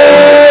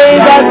gave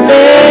that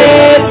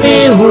made me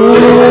who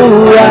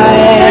I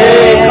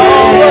am.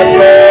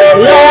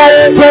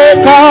 Let's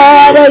take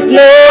all the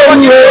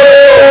glory.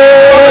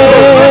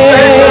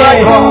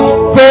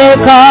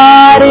 Take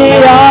all the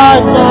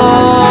honor.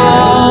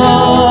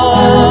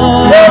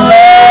 The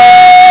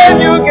life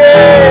you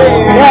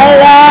gave. The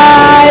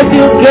life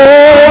you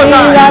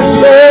gave that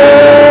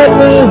made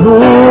me who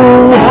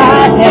I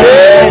am.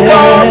 Take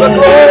all the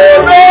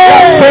glory.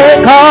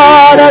 Take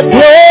all the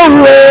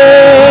glory.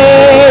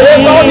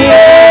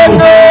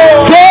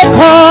 Take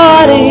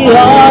all the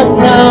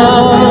honor.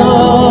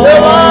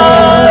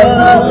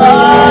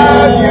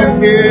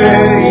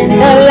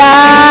 The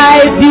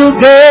life you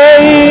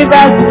gave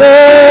has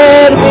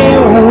made me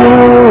who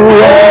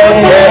I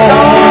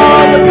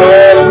am.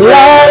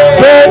 Lord,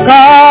 take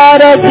all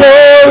the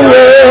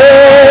glory.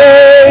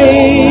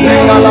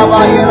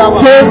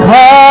 Take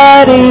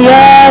all the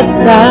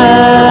honor.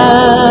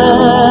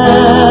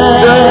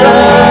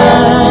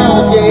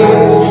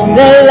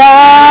 The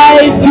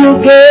life you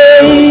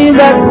gave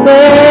has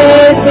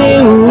made me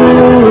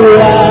who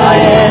I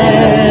am.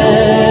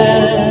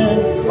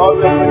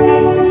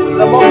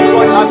 The most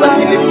God has a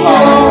healing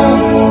power.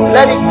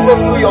 Let it flow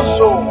through your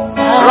soul.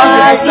 Run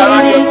it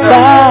around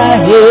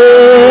yourself.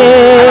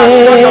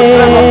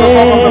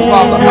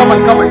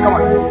 Come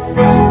on.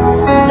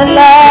 The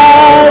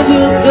life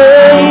you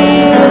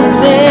gave has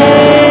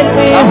made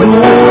me who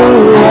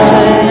I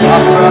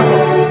am.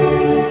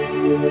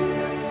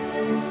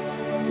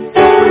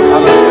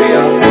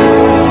 Hallelujah.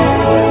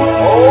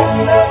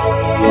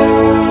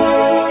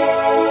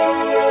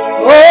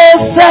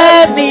 Oh,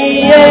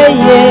 Sammy, yeah.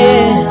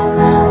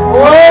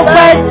 Oh,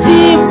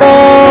 Fatima,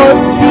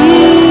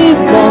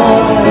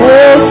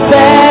 oh,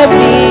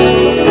 Sammy,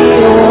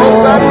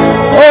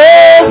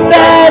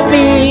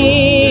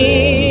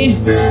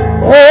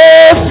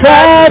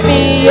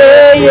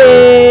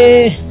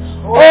 yeah.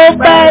 Oh,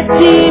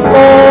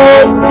 Fatima,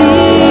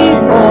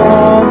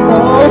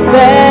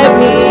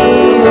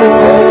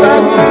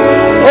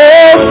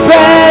 oh,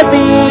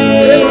 Sammy,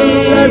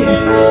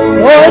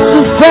 oh, to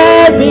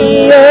Sammy,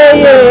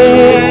 yeah.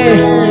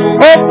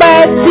 Oh,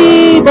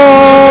 Fatima,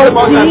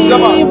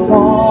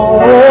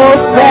 oh,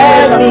 Sammy, oh,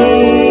 Sammy,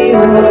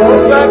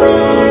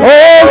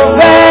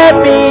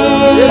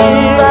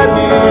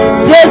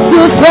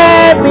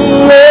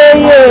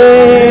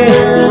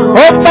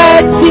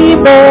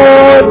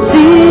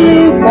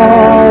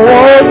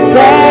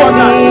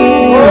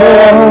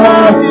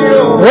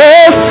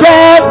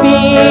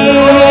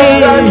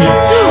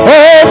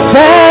 Jesus,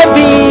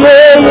 Sammy,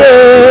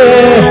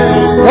 yeah.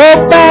 Oh,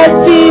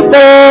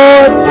 Fatima,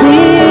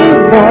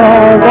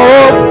 oh,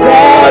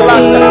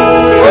 Sammy,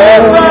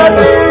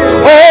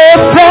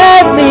 oh,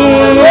 Sammy,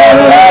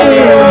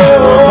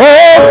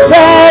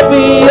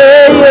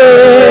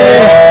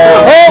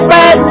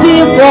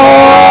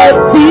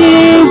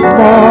 yeah.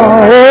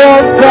 Oh,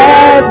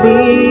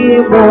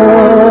 Fatima,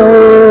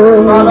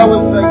 Father, we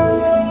thank you.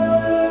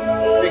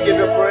 We give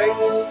you praise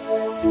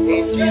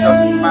in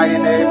Jesus' mighty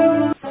name.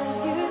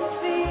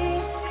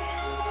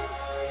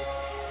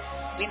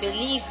 We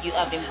believe you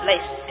have been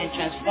blessed and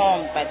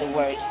transformed by the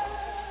word.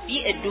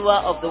 Be a doer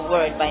of the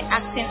word by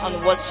acting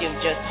on what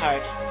you've just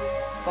heard.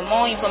 For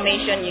more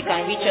information, you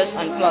can reach us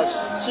on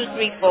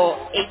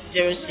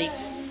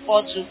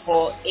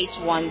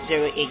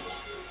 +234-806-424-8108.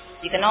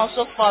 You can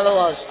also follow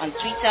us on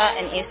Twitter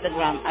and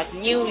Instagram at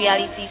New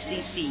Reality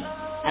CC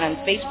and on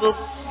Facebook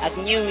at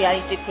New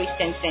Reality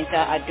Christian Center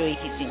at Ado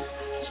Ekiti.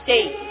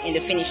 Stay in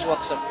the finished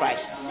works of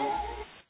Christ.